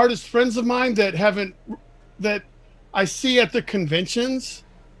other artist friends of mine that I see at the conventions,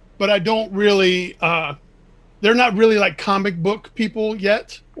 but I don't really, they're not really comic book people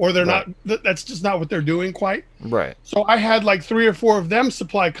yet, or they're not, that's just not what they're doing quite. Right. So I had 3 or 4 of them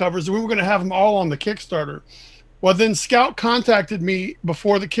supply covers and we were going to have them all on the Kickstarter. Well, then Scout contacted me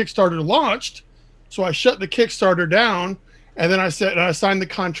before the Kickstarter launched, so I shut the Kickstarter down, and then I signed the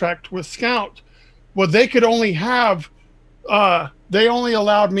contract with Scout. Well, they could only have, they only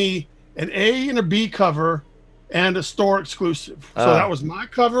allowed me an A and a B cover and a store exclusive. So that was my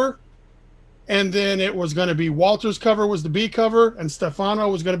cover, and then it was going to be Walter's cover was the B cover, and Stefano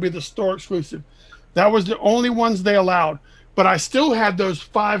was going to be the store exclusive. That was the only ones they allowed. but I still had those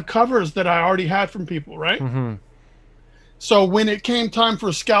 5 covers that I already had from people, right? Mm-hmm. So when it came time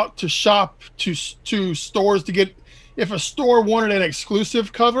for Scout to shop to stores to get, if a store wanted an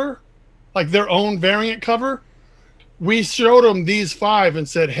exclusive cover, like their own variant cover, we showed them these 5 and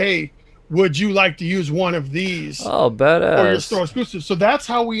said, "Hey, would you like to use one of these Oh, for your badass. store exclusive?" So that's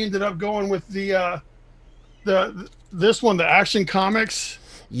how we ended up going with the this one, the Action Comics.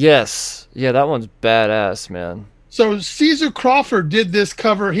 Yes. Yeah, that one's badass, man. So Caesar Crawford did this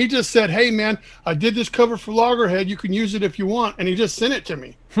cover. He just said, "Hey man, I did this cover for Loggerhead. You can use it if you want," and he just sent it to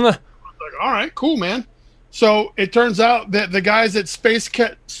me. Like, all right, cool, man. So it turns out that the guys at Space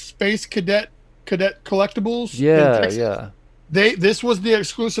Cadet Collectibles, in Yeah, Texas, yeah. this was the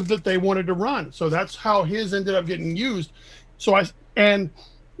exclusive that they wanted to run. So that's how his ended up getting used. So and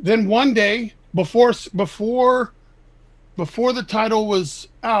then one day before the title was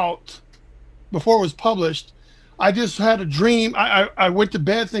out, before it was published, I just had a dream. I went to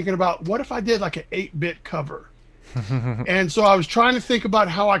bed thinking about, what if I did like an 8-bit cover? And so I was trying to think about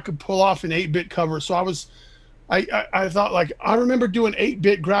how I could pull off an 8-bit cover. So I thought, like, I remember doing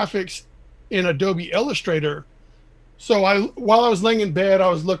 8-bit graphics in Adobe Illustrator. So while I was laying in bed, I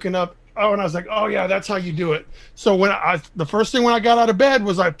was looking up, and I was like, oh yeah, that's how you do it. So the first thing when I got out of bed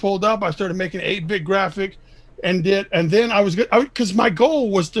was I pulled up, I started making 8-bit graphic and then I was good, because my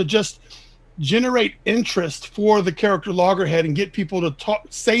goal was to just generate interest for the character Loggerhead and get people to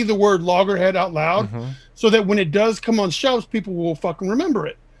say the word Loggerhead out loud, so that when it does come on shelves, people will fucking remember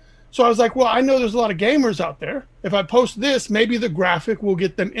it. So I was like, well, I know there's a lot of gamers out there. If I post this, maybe the graphic will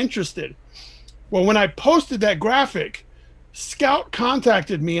get them interested. Well, when I posted that graphic, Scout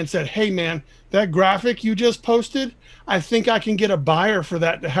contacted me and said, "Hey man, that graphic you just posted, I think I can get a buyer for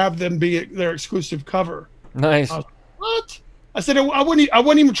that to have them be their exclusive cover." Nice. I was like, what? I said, I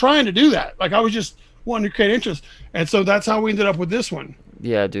wasn't even trying to do that. Like, I was just wanting to create interest. And so that's how we ended up with this one.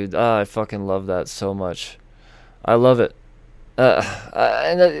 Yeah, dude. I fucking love that so much. I love it.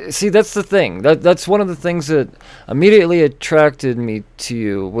 See, that's the thing. That's one of the things that immediately attracted me to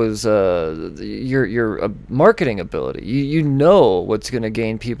you was your marketing ability. You know what's gonna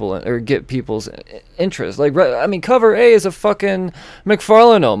gain people or get people's interest. Like, I mean, cover A is a fucking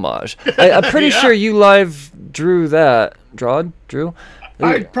McFarlane homage. I'm pretty Yeah. sure you live drew that. Drew?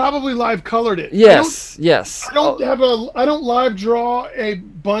 I probably live colored it. Yes. I don't live draw a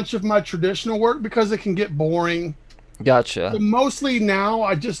bunch of my traditional work because it can get boring. Gotcha. So mostly now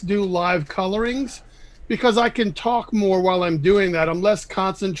I just do live colorings because I can talk more while I'm doing that. I'm less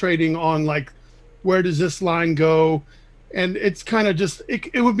concentrating on, like, where does this line go? And it's kind of just,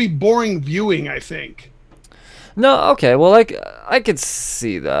 it would be boring viewing, I think. No, okay. Well, like, I could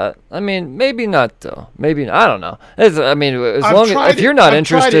see that. I mean, maybe not though. Maybe I don't know. I mean, as long as if you're not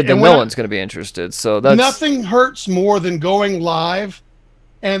interested, then no one's going to be interested. So that's nothing hurts more than going live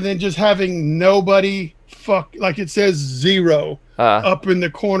and then just having nobody like it says 0 up in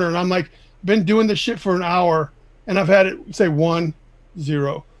the corner, and I'm like, been doing this shit for an hour and I've had it say 1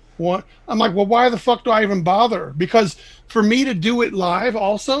 0 1. I'm like, well, why the fuck do I even bother? Because for me to do it live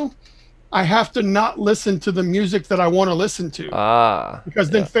also, I have to not listen to the music that I want to listen to. Because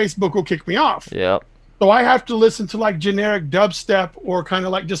then Facebook will kick me off. Yep. So I have to listen to like generic dubstep or kind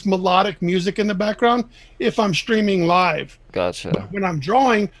of like just melodic music in the background if I'm streaming live. Gotcha. But when I'm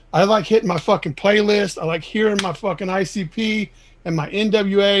drawing, I like hitting my fucking playlist. I like hearing my fucking ICP and my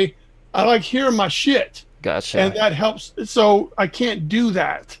NWA. I like hearing my shit. Gotcha. And that helps. So I can't do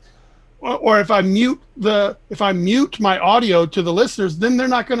that. Or if I mute my audio to the listeners, then they're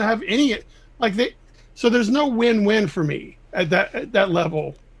not going to have any so there's no win-win for me at that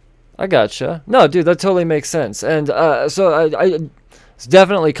level. I gotcha. No, dude, that totally makes sense. And so I it's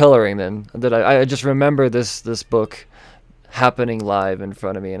definitely coloring then that I just remember this book happening live in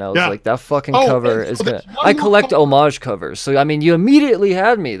front of me, and I was like, that fucking cover is gonna. I collect homage covers, so I mean, you immediately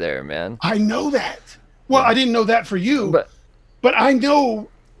had me there, man. I know that. Well, I didn't know that for you, but I know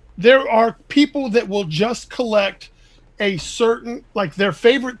there are people that will just collect a certain, like, their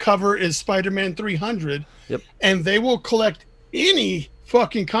favorite cover is Spider-Man 300. Yep. And they will collect any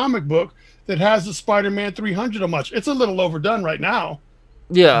fucking comic book that has the Spider-Man 300 homage. It's a little overdone right now.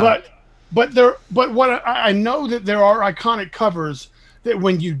 Yeah. But what I know that there are iconic covers that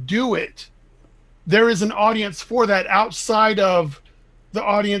when you do it, there is an audience for that outside of the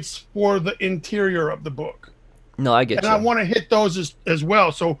audience for the interior of the book. No, I get you. And I want to hit those as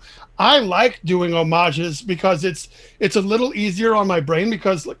well. So I like doing homages because it's a little easier on my brain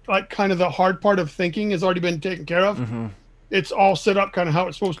because like kind of the hard part of thinking has already been taken care of. Mm-hmm. It's all set up kind of how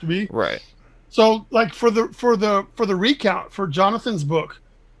it's supposed to be. Right. So like for the recount for Jonathan's book,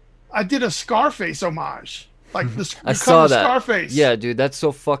 I did a Scarface homage. like this. I saw that. Scarface. Yeah, dude, that's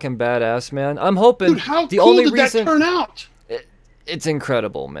so fucking badass, man. I'm hoping. Dude, how the cool only did reason, that turn out? It's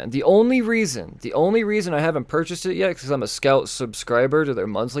incredible, man. The only reason I haven't purchased it yet because I'm a Scout subscriber to their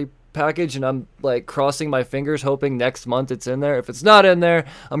monthly package, and I'm like crossing my fingers hoping next month it's in there. If it's not in there,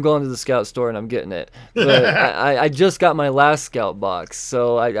 I'm going to the Scout store and I'm getting it. But I just got my last Scout box,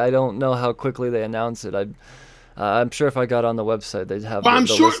 so I don't know how quickly they announce it. I'm sure if I got on the website they'd have. Well, I'm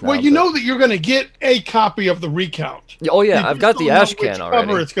the sure. list now, Well, you know that you're going to get a copy of the recount. Oh yeah, I've got the ash which can already.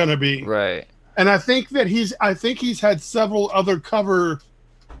 Cover it's going to be Right. And I think that he's had several other covers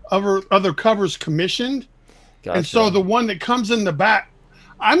commissioned. Gotcha. And so the one that comes in the back,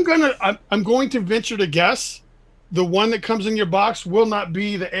 I'm going to venture to guess the one that comes in your box will not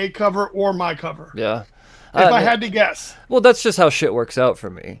be the A cover or my cover. Yeah. If I had to guess. Well, that's just how shit works out for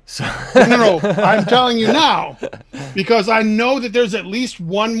me. So. No, I'm telling you now, because I know that there's at least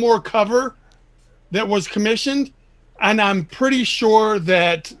one more cover that was commissioned, and I'm pretty sure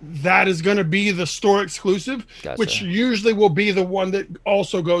that is going to be the store exclusive, Gotcha. which usually will be the one that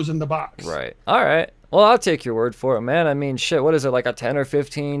also goes in the box. Right. All right. Well, I'll take your word for it, man. I mean, shit, what is it, like a $10 or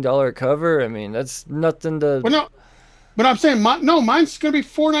 $15 cover? I mean, that's nothing to... Well, no, but I'm saying, mine's going to be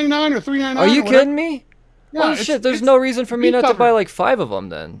 $4.99 or $3.99. Are you kidding me? Yeah, well, shit, there's no reason for me not to buy like 5 of them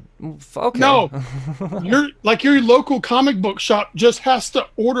then. Okay. No, your local comic book shop just has to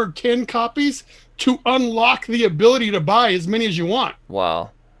order 10 copies to unlock the ability to buy as many as you want.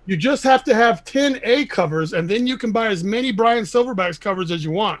 Wow. You just have to have 10 A covers, and then you can buy as many Brian Silverbacks covers as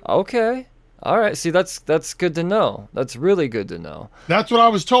you want. Okay. All right. See, that's good to know. That's really good to know. That's what I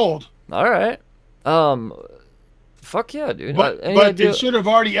was told. All right. Fuck yeah, dude. But it should have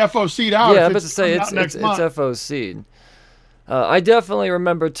already FOC'd out. Yeah, I was about to say it's FOC'd. I definitely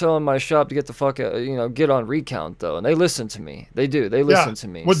remember telling my shop to get the fuck out, get on recount though, and they listen to me. They do. They listen to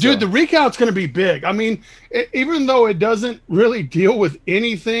me. Well, dude, the recount's going to be big. I mean, even though it doesn't really deal with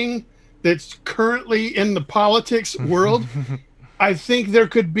anything that's currently in the politics world, I think there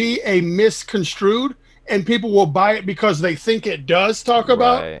could be a misconstrued, and people will buy it because they think it does talk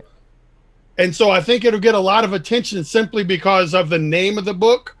about. Right. And so I think it'll get a lot of attention simply because of the name of the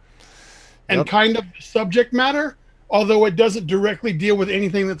book and kind of the subject matter, although it doesn't directly deal with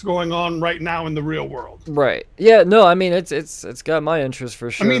anything that's going on right now in the real world. Right. Yeah, no, I mean, it's got my interest for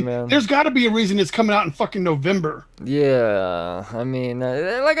sure, man. There's got to be a reason it's coming out in fucking November. Yeah, I mean,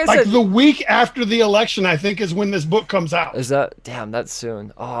 like I said... Like the week after the election, I think, is when this book comes out. Is that... Damn, that's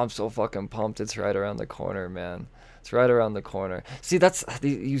soon. Oh, I'm so fucking pumped. It's right around the corner, man. It's right around the corner. See, that's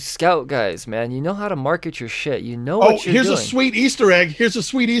you Scout guys, man. You know how to market your shit. You know what you're doing. Here's a sweet Easter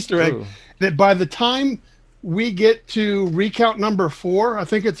egg. Ooh. That by the time we get to recount number 4, I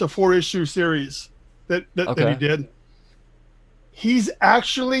think it's a 4-issue series that he did. He's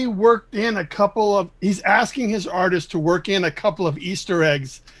actually worked in he's asking his artist to work in a couple of Easter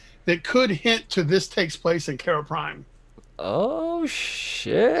eggs that could hint to this takes place in Kara Prime. Oh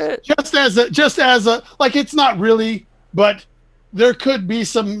shit! Just as a like, it's not really, but there could be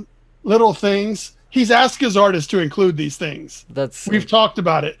some little things. He's asked his artist to include these things. We've talked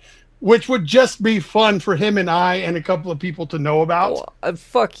about it, which would just be fun for him and I and a couple of people to know about.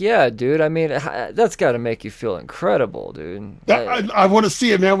 Fuck yeah, dude! I mean, that's got to make you feel incredible, dude. I want to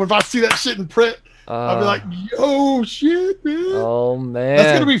see it, man. If I see that shit in print, I'll be like, "Yo, shit, man!" Oh man,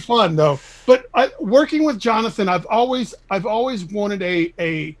 that's gonna be fun, though. But working with Jonathan, I've always wanted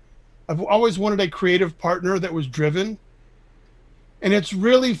a creative partner that was driven, and it's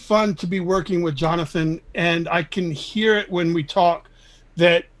really fun to be working with Jonathan. And I can hear it when we talk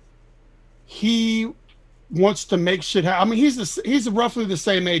that he wants to make shit happen. I mean, he's roughly the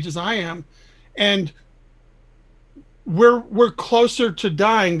same age as I am, and we're closer to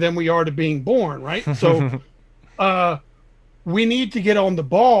dying than we are to being born, right? So we need to get on the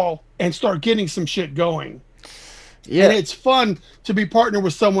ball and start getting some shit going. Yeah. And it's fun to be partnered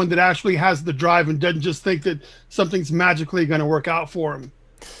with someone that actually has the drive and doesn't just think that something's magically going to work out for him.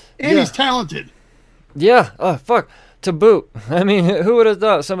 And he's talented. Yeah. Oh, fuck. To boot. I mean, who would have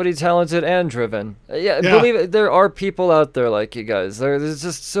thought somebody talented and driven? Yeah. Believe it, there are people out there like you guys. It's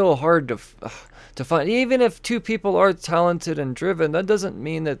just so hard to find. Even if 2 people are talented and driven, that doesn't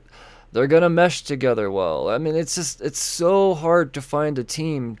mean that they're gonna mesh together well. I mean, it's so hard to find a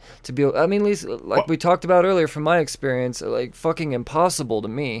team to be. I mean, at least like we talked about earlier, from my experience, like fucking impossible to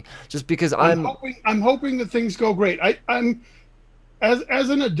me. Just because I'm hoping that things go great. I'm as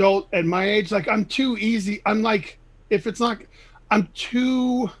an adult at my age, like I'm too easy. I'm like, if it's not, I'm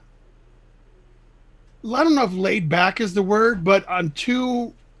too. I don't know if laid back is the word, but I'm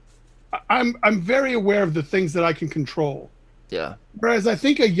very aware of the things that I can control. Yeah. Whereas I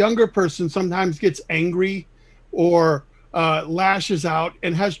think a younger person sometimes gets angry or lashes out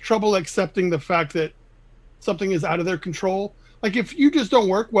and has trouble accepting the fact that something is out of their control. Like if you just don't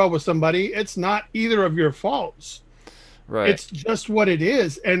work well with somebody, it's not either of your faults. Right. It's just what it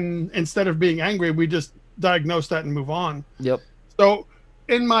is. And instead of being angry, we just diagnose that and move on. Yep. So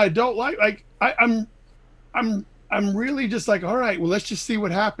in my adult life, like I'm really just like, all right, well, let's just see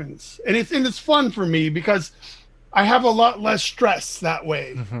what happens. And it's fun for me because I have a lot less stress that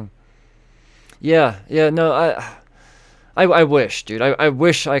way. Mm-hmm. Yeah. No, I wish, dude. I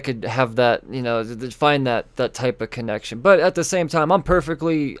wish I could have that, find that type of connection. But at the same time, I'm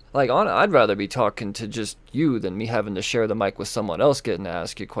perfectly I'd rather be talking to just you than me having to share the mic with someone else getting to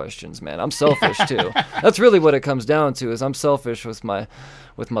ask you questions, man. I'm selfish too. That's really what it comes down to. Is I'm selfish with my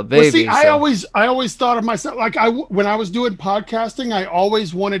baby. Well, see, so. I always thought of myself like when I was doing podcasting, I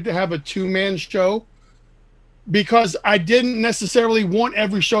always wanted to have a 2-man show because I didn't necessarily want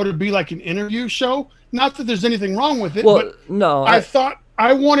every show to be like an interview show. Not that there's anything wrong with it, but no, I thought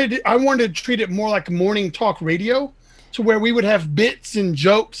I wanted to treat it more like morning talk radio, to where we would have bits and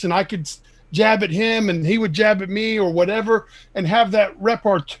jokes, and I could jab at him and he would jab at me or whatever, and have that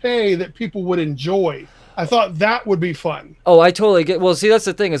repartee that people would enjoy. I thought that would be fun. Oh, I totally get. Well, see, that's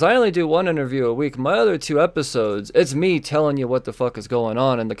the thing is I only do 1 interview a week. My other 2 episodes, it's me telling you what the fuck is going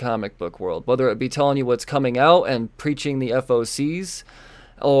on in the comic book world, whether it be telling you what's coming out and preaching the FOCs,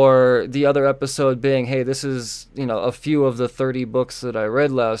 or the other episode being, hey, this is, a few of the 30 books that I read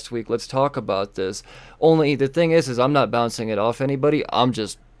last week. Let's talk about this. Only the thing is I'm not bouncing it off anybody. I'm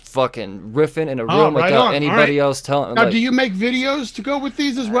just fucking riffing in a room without anybody else telling. Now, do you make videos to go with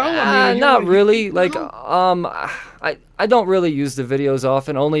these as well? I mean, not really. I don't really use the videos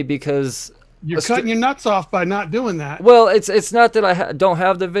often, only because you're cutting your nuts off by not doing that. Well, it's not that I don't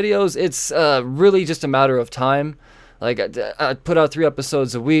have the videos. It's really just a matter of time. Like I put out 3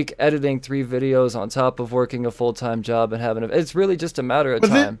 episodes a week, editing 3 videos on top of working a full-time job and having it's really just a matter of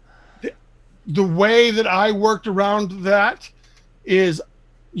time. The way that I worked around that is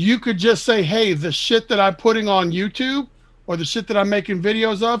you could just say, hey, the shit that I'm putting on YouTube or the shit that I'm making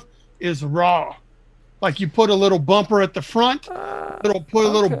videos of is raw. Like you put a little bumper at the front, put a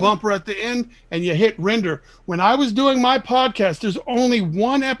little bumper at the end, and you hit render. When I was doing my podcast, there's only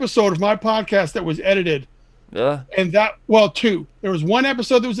 1 episode of my podcast that was edited. Yeah. And 2. There was 1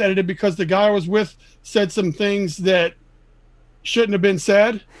 episode that was edited because the guy I was with said some things that shouldn't have been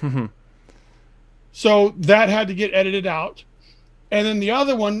said. So that had to get edited out. And then the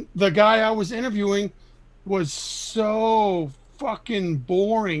other one, the guy I was interviewing was so fucking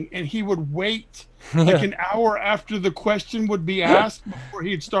boring, and he would wait like an hour after the question would be asked before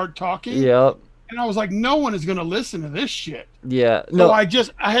he'd start talking. Yep. And I was like, no one is going to listen to this shit. Yeah. So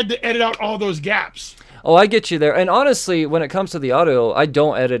I had to edit out all those gaps. Oh, I get you there. And honestly, when it comes to the audio, I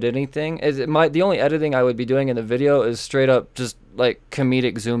don't edit anything. The only editing I would be doing in the video is straight up just like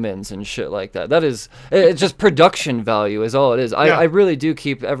comedic zoom-ins and shit like that. It's just production value is all it is. I really do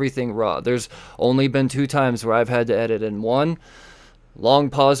keep everything raw. There's only been 2 times where I've had to edit in. 1,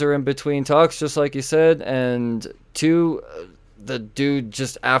 long pauser in between talks, just like you said, and 2, the dude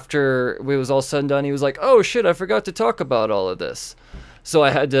just after we was all said and done, he was like, oh shit, I forgot to talk about all of this. So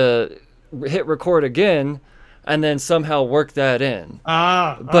I had to hit record again and then somehow work that in.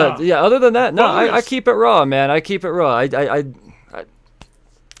 Yeah, other than that, no, I keep it raw, man. I keep it raw. I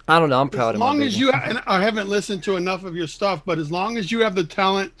don't know. I'm proud of it. As long as you, and I haven't listened to enough of your stuff, but as long as you have the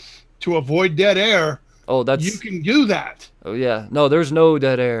talent to avoid dead air, you can do that. Oh yeah, no, there's no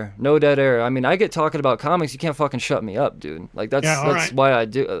dead air. No dead air. I mean, I get talking about comics. You can't fucking shut me up, dude. Like that's why I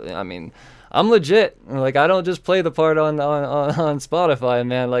do. I mean, I'm legit. Like, I don't just play the part on Spotify,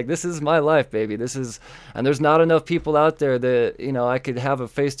 man. Like, this is my life, baby. And there's not enough people out there that, I could have a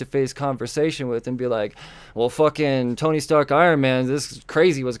face-to-face conversation with and be like, well, fucking Tony Stark Iron Man, this is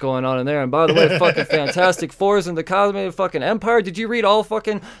crazy what's going on in there. And by the way, fucking Fantastic Fours and the Cosmic fucking Empire. Did you read all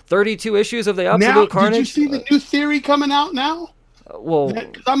fucking 32 issues of the Absolute Carnage? Did you see the new theory coming out now? Well,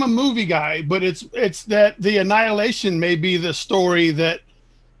 because I'm a movie guy, but it's that the Annihilation may be the story that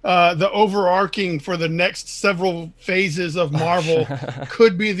the overarching for the next several phases of Marvel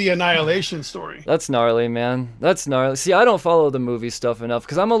could be the Annihilation story. That's gnarly, man. That's gnarly. See, I don't follow the movie stuff enough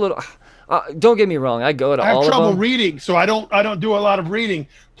because I'm a little. Don't get me wrong. I go to all of them. I have trouble reading, so I don't do a lot of reading.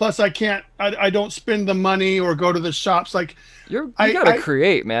 Plus, I can't. I don't spend the money or go to the shops. Like you gotta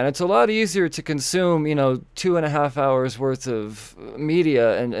create, man. It's a lot easier to consume, 2.5 hours worth of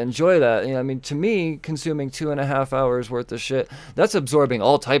media and enjoy that. I mean, to me, consuming 2.5 hours worth of shit, that's absorbing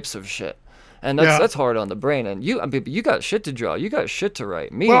all types of shit. And that's hard on the brain. And you got shit to draw. You got shit to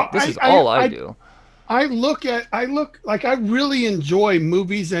write. This is all I do. I really enjoy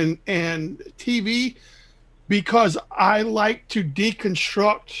movies and TV because I like to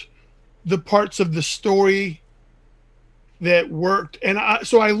deconstruct the parts of the story that worked. And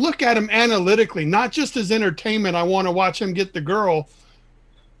so I look at them analytically, not just as entertainment. I want to watch him get the girl.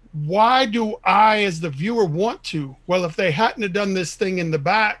 Why do I, as the viewer, want to? Well, if they hadn't have done this thing in the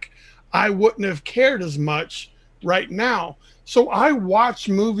back, I wouldn't have cared as much right now. So I watch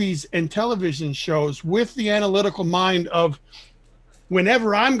movies and television shows with the analytical mind of,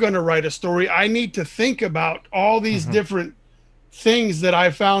 whenever I'm going to write a story, I need to think about all these different things that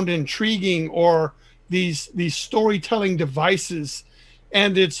I found intriguing, or these storytelling devices.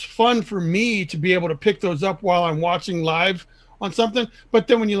 And it's fun for me to be able to pick those up while I'm watching live on something. But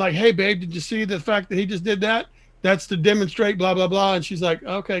then when you're like, hey, babe, did you see the fact that he just did that? That's to demonstrate blah, blah, blah. And she's like,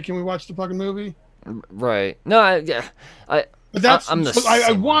 okay, can we watch the fucking movie? Right. No, But that's, I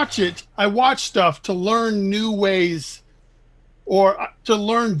same. watch it. I watch stuff to learn new ways, or to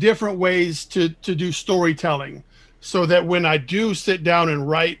learn different ways to do storytelling, so that when I do sit down and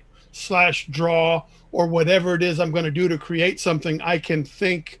write / draw or whatever it is I'm going to do to create something, I can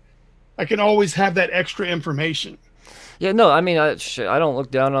always have that extra information. Yeah, no, I mean, I don't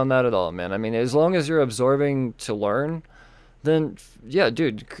look down on that at all, man. I mean, as long as you're absorbing to learn, then yeah,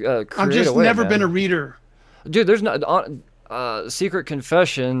 dude, create I've just away, never man. been a reader. Dude, there's not secret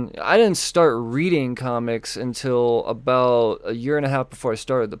confession. I didn't start reading comics until about a year and a half before I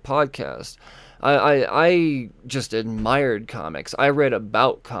started the podcast. I just admired comics. I read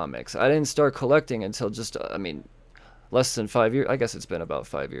about comics. I didn't start collecting until just, less than 5 years. I guess it's been about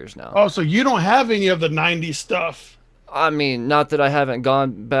 5 years now. Oh, so you don't have any of the 90s stuff. I mean, not that I haven't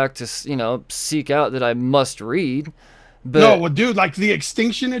gone back to, seek out that I must read. But No, well, dude, like the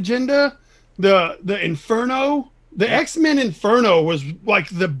Extinction Agenda, the Inferno, the X-Men Inferno was like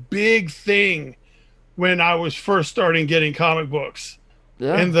the big thing when I was first starting getting comic books.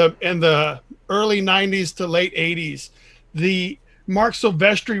 yeah. In the early 90s to late 80s. The Mark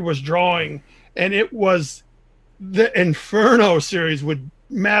Silvestri was drawing, and it was the Inferno series with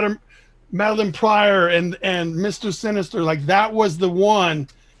Madeline Pryor and Mr. Sinister. Like, that was the one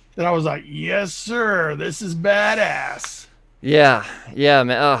that I was like, yes, sir, this is badass. Yeah,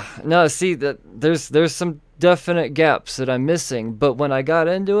 man. No, see that there's some definite gaps that I'm missing, but when I got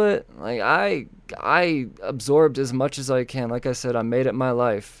into it, like I absorbed as much as I can. Like I said, I made it my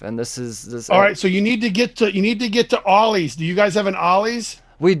life, and this. All right, so you need to get to Ollie's. Do you guys have an Ollie's?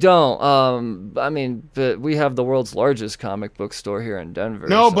 We don't. But we have the world's largest comic book store here in Denver.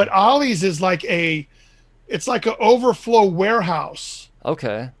 No, so- but Ollie's is like it's like an overflow warehouse.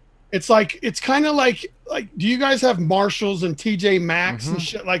 Okay. It's kind of like do you guys have Marshalls and TJ Maxx and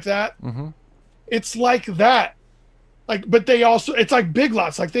shit like that? Mm-hmm. It's like that. Like, but they also, it's like Big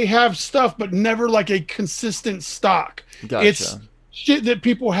Lots. Like, they have stuff, but never like a consistent stock. Gotcha. It's shit that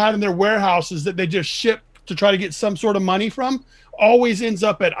people had in their warehouses that they just ship to try to get some sort of money from. Always ends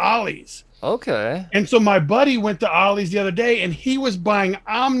up at Ollie's. Okay. And so my buddy went to Ollie's the other day, and he was buying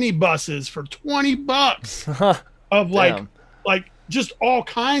omnibuses for $20 of Damn. like just all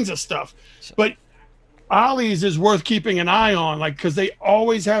kinds of stuff. But Ollie's is worth keeping an eye on, like, because they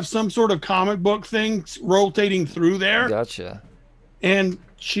always have some sort of comic book things rotating through there. Gotcha. And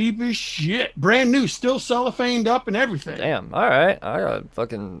cheap as shit, brand new, still cellophaned up and everything. Damn. All right. I gotta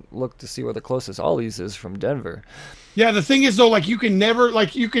fucking look to see where the closest Ollie's is from Denver. Yeah, the thing is though, like you can never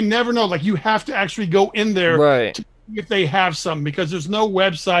know. Like, you have to actually go in there Right. to see if they have some, because there's no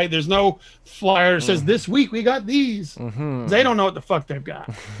website, there's no flyer that says this week we got these. Mm-hmm. They don't know what the fuck they've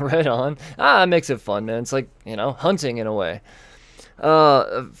got. Right on. It makes it fun, man. It's like, hunting in a way.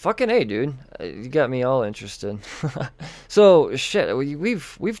 Fucking A, dude. You got me all interested. So, shit,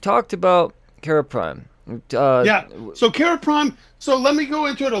 we've talked about Kara Prime. Yeah. So Kara Prime. So let me go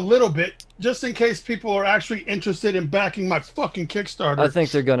into it a little bit, just in case people are actually interested in backing my fucking Kickstarter. I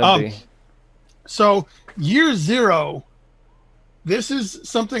think they're gonna be. So Year Zero. This is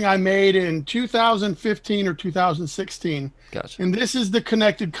something I made in 2015 or 2016. Gotcha. And this is the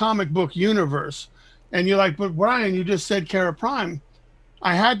Connected Comic Book Universe. And you're like, but Brian, you just said Kara Prime.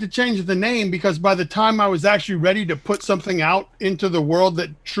 I had to change the name because by the time I was actually ready to put something out into the world that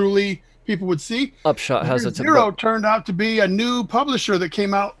truly people would see, Upshot has Year its Zero turned out to be a new publisher that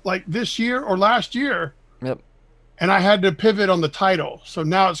came out like this year or last year. Yep. And I had to pivot on the title. So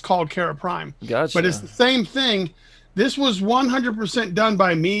now it's called Kara Prime. Gotcha. But it's the same thing. This was 100% done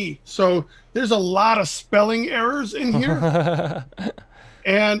by me. So there's a lot of spelling errors in here.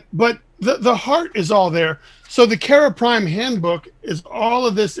 But the heart is all there. So the Kara Prime handbook is all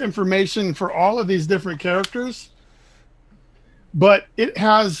of this information for all of these different characters. But it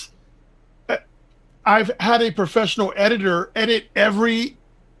has, I've had a professional editor edit every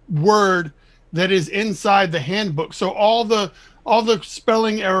word that is inside the handbook. So all the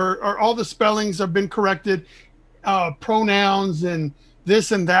spelling error, or all the spellings have been corrected, pronouns and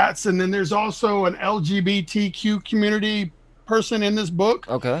this and that. And then there's also an LGBTQ community person in this book.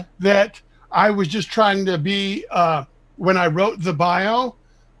 Okay. That I was just trying to be, when I wrote the bio,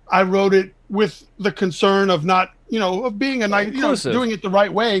 I wrote it with the concern of not, of being a nice, doing it the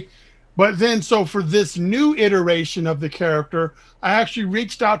right way. But then, so for this new iteration of the character, I actually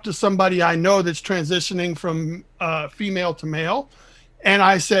reached out to somebody I know that's transitioning from female to male. And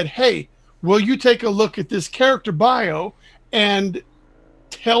I said, hey, will you take a look at this character bio and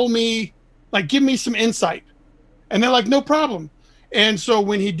tell me, like, give me some insight? And they're like, no problem. And so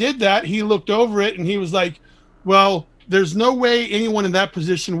when he did that, he looked over it and he was like, well, there's no way anyone in that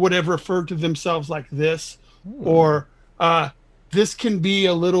position would have referred to themselves like this, or this can be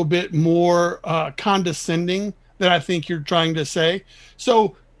a little bit more condescending than I think you're trying to say.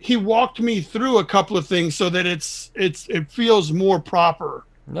 So he walked me through a couple of things so that it feels more proper.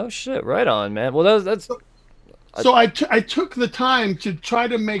 No shit, right on, man. Well, that's. So I took the time to try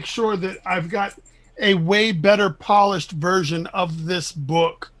to make sure that I've got a way better polished version of this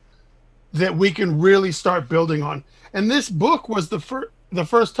book that we can really start building on. And this book was the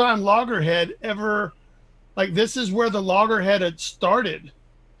first time Loggerhead ever, like, this is where the Loggerhead had started,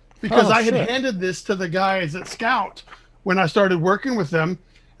 because I had handed this to the guys at Scout when I started working with them.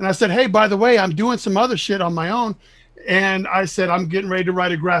 And I said, hey, by the way, I'm doing some other shit on my own. And I said, I'm getting ready to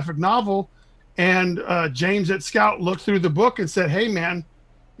write a graphic novel. And James at Scout looked through the book and said, hey, man,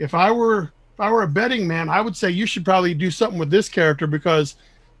 if I were a betting man, I would say you should probably do something with this character because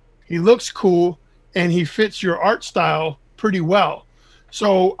he looks cool and he fits your art style pretty well.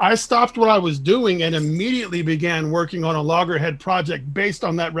 So I stopped what I was doing and immediately began working on a Loggerhead project based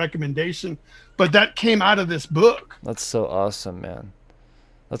on that recommendation. But that came out of this book. That's so awesome, man.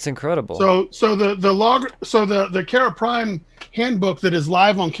 That's incredible. So the Kara Prime handbook that is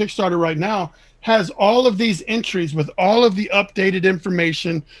live on Kickstarter right now has all of these entries with all of the updated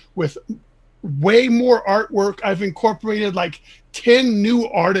information, with way more artwork. I've incorporated like 10 new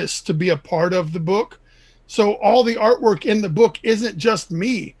artists to be a part of the book. So all the artwork in the book isn't just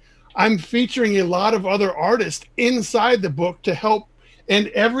me. I'm featuring a lot of other artists inside the book to help. And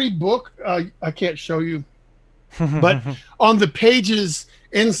every book, I can't show you, but on the pages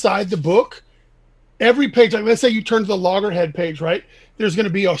inside the book, every page, like let's say you turn to the Loggerhead page, right? There's going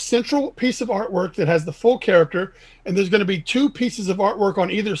to be a central piece of artwork that has the full character, and there's going to be two pieces of artwork on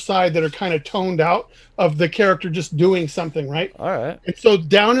either side that are kind of toned out of the character just doing something, right? All right. And so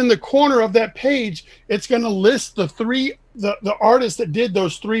down in the corner of that page, it's going to list the artists that did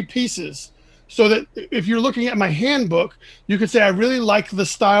those three pieces. So that if you're looking at my handbook, you could say, I really like the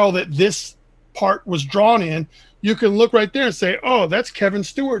style that this part was drawn in. You can look right there and say, oh, that's Kevin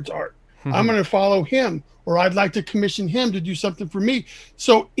Stewart's art. I'm going to follow him, or I'd like to commission him to do something for me.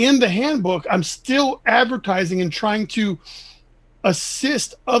 So in the handbook, I'm still advertising and trying to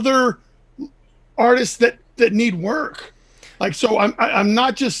assist other artists that need work. Like, so I'm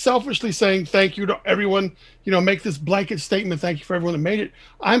not just selfishly saying thank you to everyone, make this blanket statement, thank you for everyone that made it.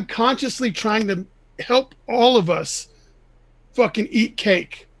 I'm consciously trying to help all of us fucking eat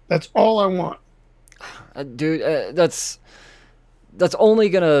cake. That's all I want. Dude, that's only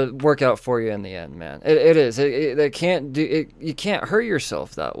gonna work out for you in the end, man. It is. It can't do it. You can't hurt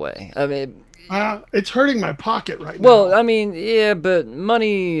yourself that way. I mean, it's hurting my pocket right now. Well, I mean, yeah, but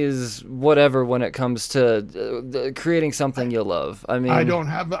money is whatever when it comes to creating something you love. I mean, I don't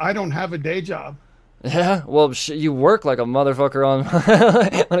have a day job. Yeah, well, you work like a motherfucker on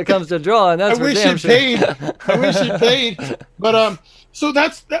when it comes to drawing. That's I wish it paid. I wish it paid. But so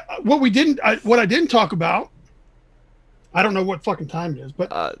that's what I didn't talk about. I don't know what fucking time it is,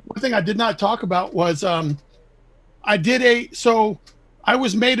 but one thing I did not talk about was I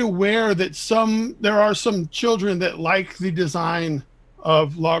was made aware that there are some children that like the design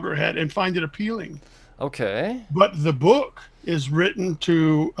of Loggerhead and find it appealing. Okay. But the book is written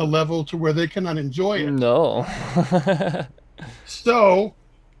to a level to where they cannot enjoy it. No. So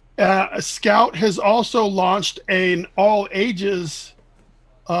Scout has also launched an all ages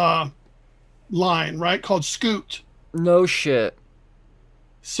line, right, called Scoot. No shit.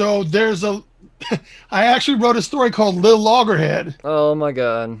 So I actually wrote a story called Lil Loggerhead. Oh my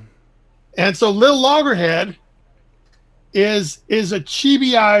god. And so Lil Loggerhead is a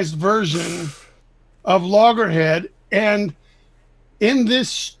chibi-ized version of Loggerhead. And in this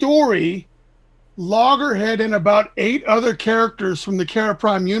story, Loggerhead and about 8 other characters from the Kara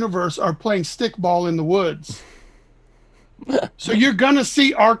Prime universe are playing stickball in the woods. So you're going to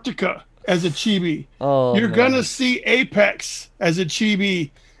see Arctica as a chibi. Oh, you're going to see Apex as a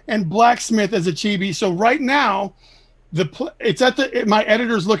chibi. and Blacksmith as a chibi. So right now, it's at my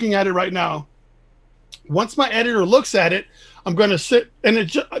editor's looking at it right now. Once my editor looks at it, I'm going to sit, and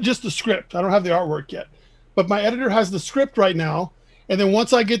it's just the script. I don't have the artwork yet, but my editor has the script right now. And then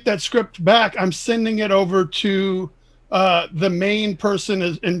once I get that script back, I'm sending it over to the main person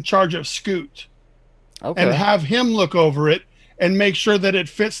is in charge of Scoot, and have him look over it and make sure that it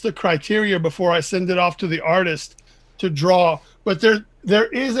fits the criteria before I send it off to the artist to draw. But there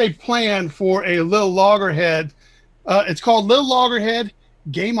is a plan for a Little Loggerhead. It's called Little Loggerhead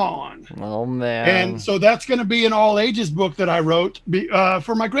Game On. Oh, man. And so that's going to be an all ages book that I wrote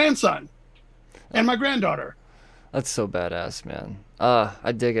for my grandson and my granddaughter. That's so badass, man.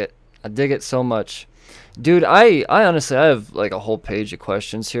 I dig it. I dig it so much. Dude, I honestly, I have like a whole page of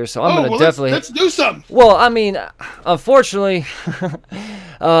questions here, so I'm gonna definitely let's do something. Well, I mean, unfortunately,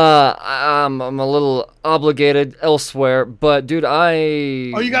 I'm a little obligated elsewhere, but dude,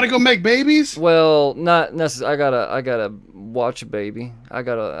 you gotta go make babies? Well, not necessarily. I gotta watch a baby. I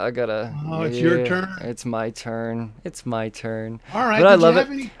gotta. Oh, it's your turn. It's my turn. All right. But Did you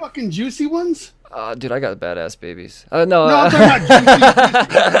have any fucking juicy ones? Dude, I got badass babies. No, I'm talking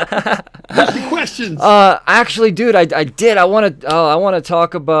about juicy questions. Actually, dude, I did. I want to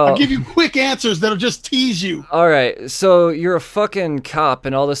talk about. I'll give you quick answers that'll just tease you. All right, so you're a fucking cop,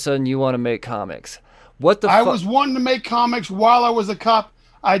 and all of a sudden you want to make comics. What the? I was wanting to make comics while I was a cop.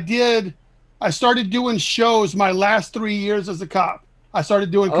 I started doing shows my last 3 years as a cop. I started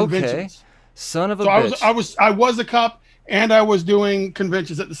doing conventions. Okay. Son of a bitch. I was a cop. And I was doing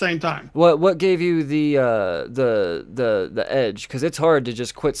conventions at the same time. What gave you the edge? Because it's hard to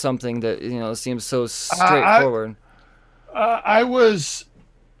just quit something that seems so straightforward.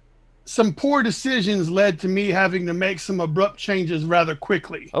 Some poor decisions led to me having to make some abrupt changes rather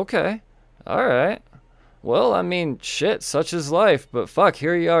quickly. Okay, all right. Well, I mean, shit, such is life. But fuck,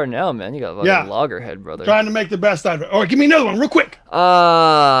 here you are now, man. You got a loggerhead, brother. Trying to make the best out of it. All right, give me another one real quick.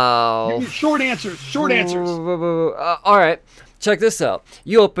 Give me short answers. All right, check this out.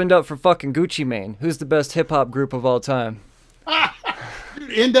 You opened up for fucking Gucci Mane. Who's the best hip-hop group of all time?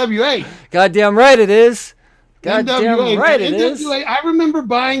 NWA. Goddamn right it is. Goddamn right it is. I remember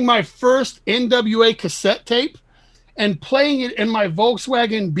buying my first NWA cassette tape and playing it in my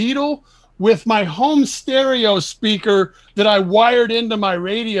Volkswagen Beetle with my home stereo speaker that I wired into my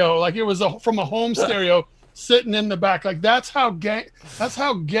radio, like it was from a home stereo sitting in the back. Like that's how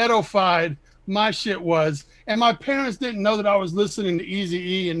ghetto-fied my shit was. And my parents didn't know that I was listening to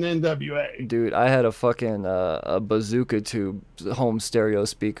Eazy-E and NWA. Dude, I had a fucking a bazooka tube home stereo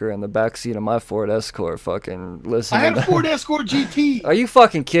speaker in the backseat of my Ford Escort fucking listening. I had a Ford Escort GT. Are you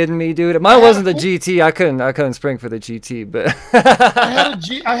fucking kidding me, dude? If mine wasn't the GT, I couldn't spring for the GT, but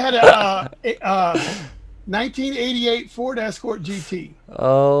I had a 1988 Ford Escort GT.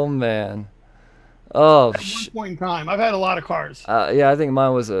 Oh man. Oh, at one point in time. I've had a lot of cars. Yeah, I think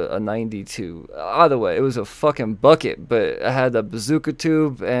mine was a 92. Either way, it was a fucking bucket, but I had the bazooka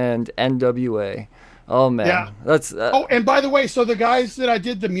tube and NWA. Oh, man. Yeah. That's. And by the way, so the guys that I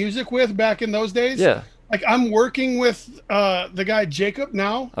did the music with back in those days, yeah. Like I'm working with the guy Jacob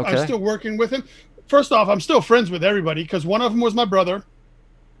now. Okay. I'm still working with him. First off, I'm still friends with everybody because one of them was my brother.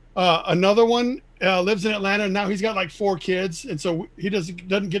 Another one lives in Atlanta, and now he's got like 4 kids, and so he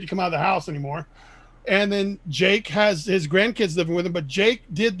doesn't get to come out of the house anymore. And then Jake has his grandkids living with him, but Jake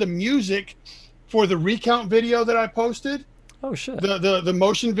did the music for the recount video that I posted. Oh shit! The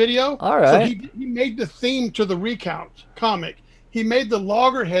motion video. All right. So he made the theme to the recount comic. He made the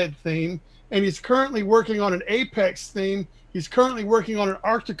Loggerhead theme, and he's currently working on an Apex theme. He's currently working on an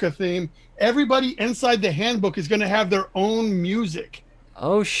Arctica theme. Everybody inside the handbook is going to have their own music.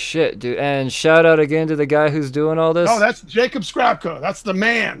 Oh shit, dude! And shout out again to the guy who's doing all this. Oh, that's Jacob Scrapko. That's the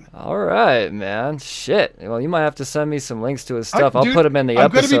man. All right, man. Shit. Well, you might have to send me some links to his stuff. I'll put him in the episode.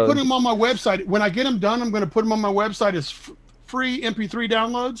 I'm going to be putting him on my website. When I get him done, I'm going to put him on my website as free MP3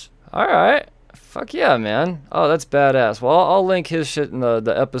 downloads. All right. Fuck yeah, man. Oh, that's badass. Well, I'll link his shit in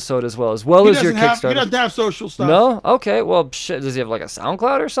the episode as well as your Kickstarter. He doesn't have social stuff. No? Okay. Well, shit. Does he have like a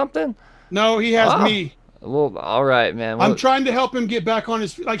SoundCloud or something? No, he has me. Well, all right, man. Well, I'm trying to help him get back on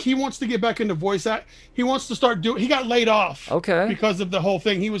his, like he wants to get back into voice act. He wants to start he got laid off. Okay. Because of the whole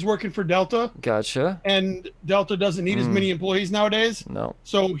thing. He was working for Delta. Gotcha. And Delta doesn't need as many employees nowadays. No.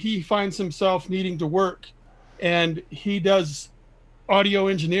 So he finds himself needing to work, and he does audio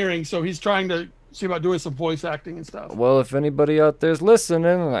engineering. So he's trying to see about doing some voice acting and stuff. Well, if anybody out there's listening,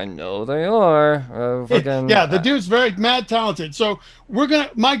 I know they are. Yeah, the dude's very mad talented. So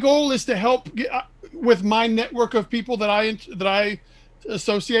my goal is to help with my network of people that I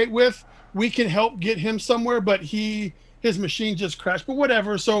associate with. We can help get him somewhere, but he his machine just crashed, but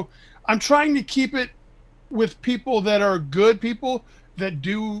whatever. So I'm trying to keep it with people that are good people that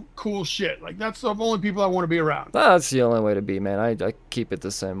do cool shit. Like, that's the only people I want to be around. That's the only way to be, man. I keep it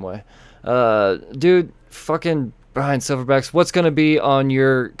the same way. Dude, fucking Brian Silverbacks, what's going to be on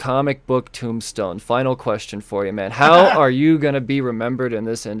your comic book tombstone? Final question for you, man. How are you going to be remembered in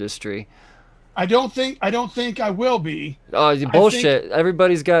this industry? I don't think I will be. Oh, bullshit.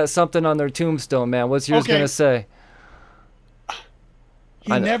 Everybody's got something on their tombstone, man. What's yours going to say?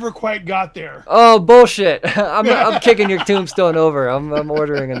 He never quite got there. Oh, bullshit. I'm kicking your tombstone over. I'm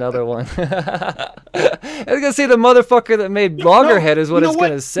ordering another one. I was going to say the motherfucker that made Loggerhead is what it's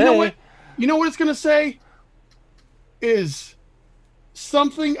going to say. You know what it's going to say? Is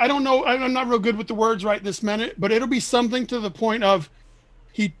something, I don't know, I'm not real good with the words right this minute, but it'll be something to the point of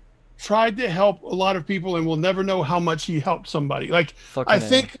he tried to help a lot of people and we'll never know how much he helped somebody. Like, I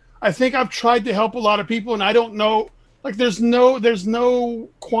think I've tried to help a lot of people and I don't know. Like, there's no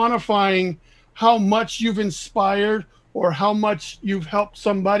quantifying how much you've inspired or how much you've helped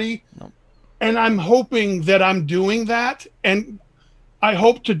somebody. No. And I'm hoping that I'm doing that, and I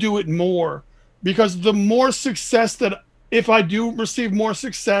hope to do it more, because the more success that, if I do receive more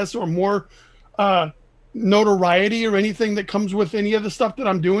success or more notoriety or anything that comes with any of the stuff that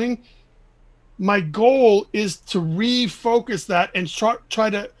I'm doing, my goal is to refocus that and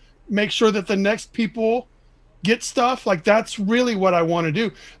try to make sure that the next people get stuff. Like, that's really what I want to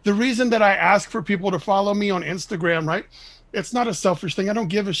do. The reason that I ask for people to follow me on Instagram, right? It's not a selfish thing. I don't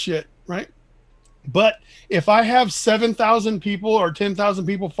give a shit, right? But if I have 7,000 people or 10,000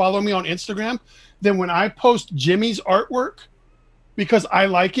 people follow me on Instagram, then when I post Jimmy's artwork because I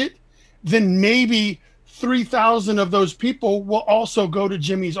like it, then maybe 3,000 of those people will also go to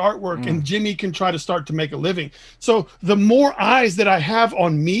Jimmy's artwork and Jimmy can try to start to make a living. So the more eyes that I have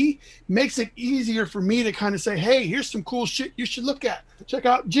on me makes it easier for me to kind of say, hey, here's some cool shit you should look at. Check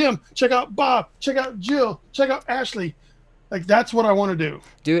out Jim, check out Bob, check out Jill, check out Ashley. Like, that's what I want to do.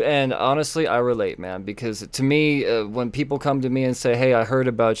 Dude, and honestly, I relate, man, because to me, when people come to me and say, hey, I heard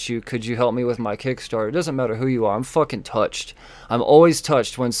about you, could you help me with my Kickstarter? It doesn't matter who you are. I'm fucking touched. I'm always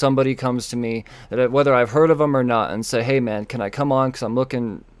touched when somebody comes to me, whether I've heard of them or not, and say, hey, man, can I come on because I'm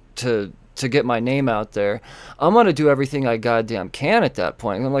looking to get my name out there. I'm going to do everything I goddamn can at that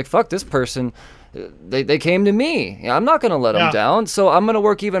point. And I'm like, fuck, this person, they came to me. I'm not going to let them down. So I'm going to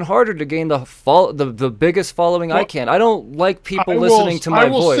work even harder to gain the biggest following I can. I don't like people listening to my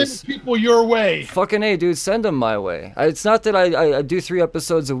voice. I will send people your way. Fucking A, dude, send them my way. It's not that I do 3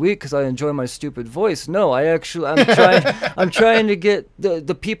 episodes a week because I enjoy my stupid voice. No, I'm trying to get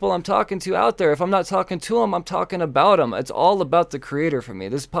the people I'm talking to out there. If I'm not talking to them, I'm talking about them. It's all about the creator for me.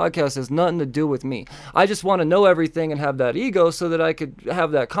 This podcast has nothing to do with me. I just want to know everything and have that ego so that I could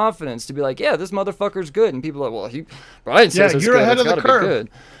have that confidence to be like, yeah, this motherfucker's good, and people are like, well, Brian says it's you're good. Ahead it's of the curve.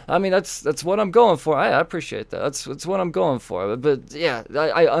 Good. I mean, that's what I'm going for. I appreciate that. That's what I'm going for. But yeah,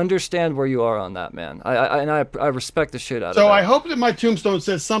 I understand where you are on that, man. I respect the shit out of that. So I hope that my tombstone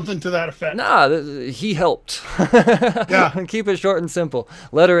says something to that effect. Nah, he helped. Yeah. Keep it short and simple.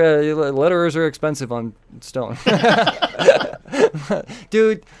 Letterers are expensive on stone.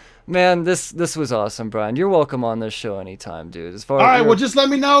 Dude. Man, this was awesome, Brian. You're welcome on this show anytime, dude. All right, well, just let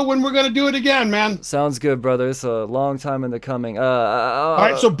me know when we're going to do it again, man. Sounds good, brother. It's a long time in the coming. All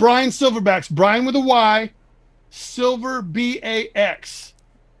right, so Brian Silverbacks. Brian with a Y. Silver, B-A-X.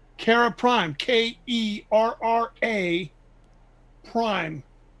 Kera Prime. K-E-R-R-A. Prime.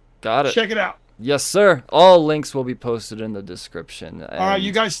 Got it. Check it out. Yes, sir. All links will be posted in the description. All right,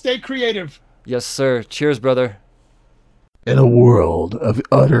 you guys stay creative. Yes, sir. Cheers, brother. In a world of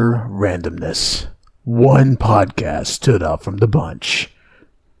utter randomness, one podcast stood out from the bunch,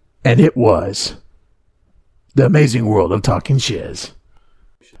 and it was The Amazing World of Talking Shiz.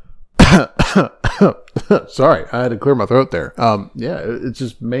 Sorry, I had to clear my throat there. Yeah, it's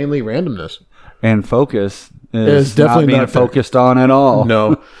just mainly randomness. And focus is definitely not being focused on at all.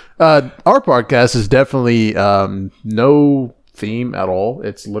 No. Our podcast is definitely no theme at all.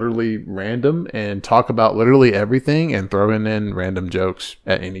 It's literally random and talk about literally everything and throwing in random jokes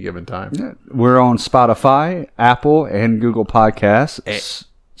at any given time. Yeah. We're on Spotify, Apple, and Google Podcasts.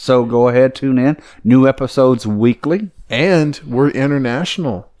 So go ahead, tune in. New episodes weekly. And we're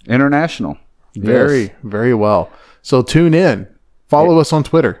international. Yes. Very well. So tune in. Follow us on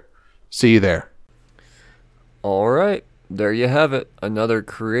Twitter. See you there. All right. There you have it. Another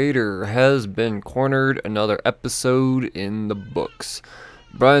creator has been cornered. Another episode in the books.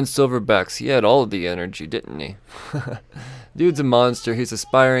 Brian Silverbacks, he had all of the energy, didn't he? Dude's a monster. He's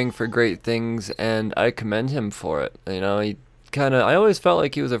aspiring for great things, and I commend him for it. You know, I always felt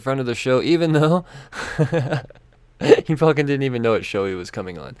like he was a friend of the show, even though He fucking didn't even know what show he was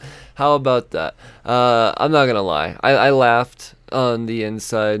coming on. How about that? I'm not gonna lie. I laughed on the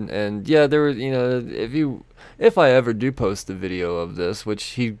inside, and yeah, there was, if I ever do post the video of this, which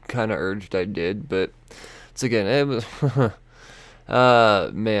he kind of urged I did, but it's again, it was,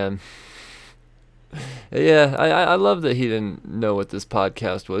 man. Yeah, I love that he didn't know what this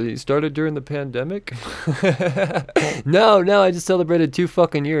podcast was. He started during the pandemic? No, I just celebrated 2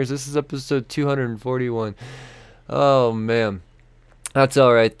 fucking years. This is episode 241. Oh, man. That's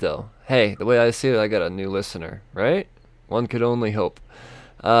alright, though. Hey, the way I see it, I got a new listener, right? One could only hope.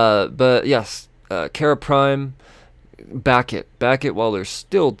 But yes, Kara Prime, back it while there's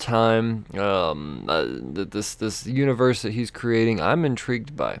still time. This universe that he's creating, I'm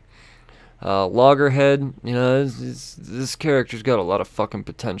intrigued by. Loggerhead, this character's got a lot of fucking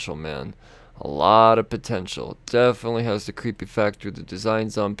potential, man. A lot of potential. Definitely has the creepy factor. The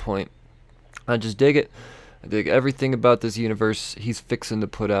design's on point. I just dig it. I dig everything about this universe he's fixing to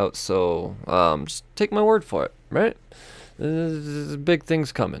put out, so just take my word for it, right? There's big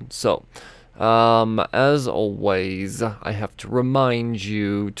things coming. So, as always, I have to remind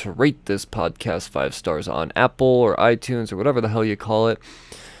you to rate this podcast 5 stars on Apple or iTunes or whatever the hell you call it.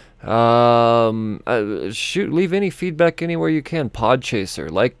 Leave any feedback anywhere you can. Podchaser,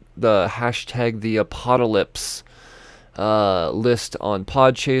 like the hashtag the apocalypse list on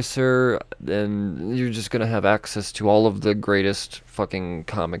Podchaser, then you're just gonna have access to all of the greatest fucking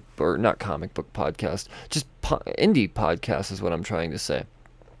not comic book podcast, just indie podcasts is what I'm trying to say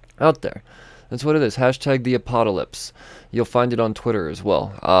out there. That's what it is. Hashtag the apocalypse. You'll find it on Twitter as well.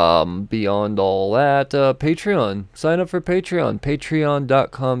 Beyond all that, Patreon. Sign up for Patreon.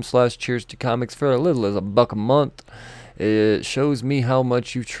 Patreon.com/cheers to comics for as little as $1 a month. It shows me how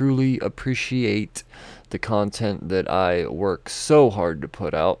much you truly appreciate the content that I work so hard to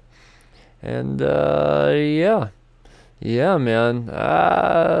put out. And, yeah, man.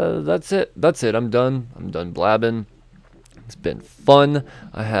 That's it. I'm done blabbing. It's been fun.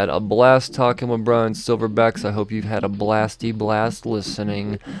 I had a blast talking with Brian Silverbacks. I hope you've had a blasty blast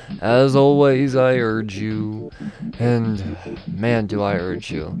listening. As always, I urge you, and man, do I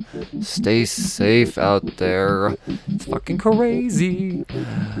urge you, stay safe out there. It's fucking crazy.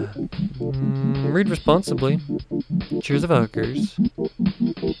 Read responsibly. Cheers of hookers.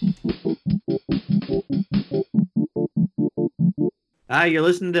 You're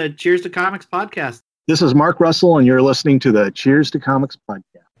listening to Cheers to Comics podcast. This is Mark Russell, and you're listening to the Cheers to Comics podcast.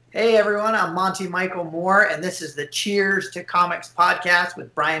 Hey, everyone. I'm Monty Michael Moore, and this is the Cheers to Comics podcast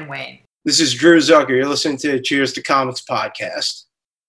with Brian Wayne. This is Drew Zucker. You're listening to Cheers to Comics podcast.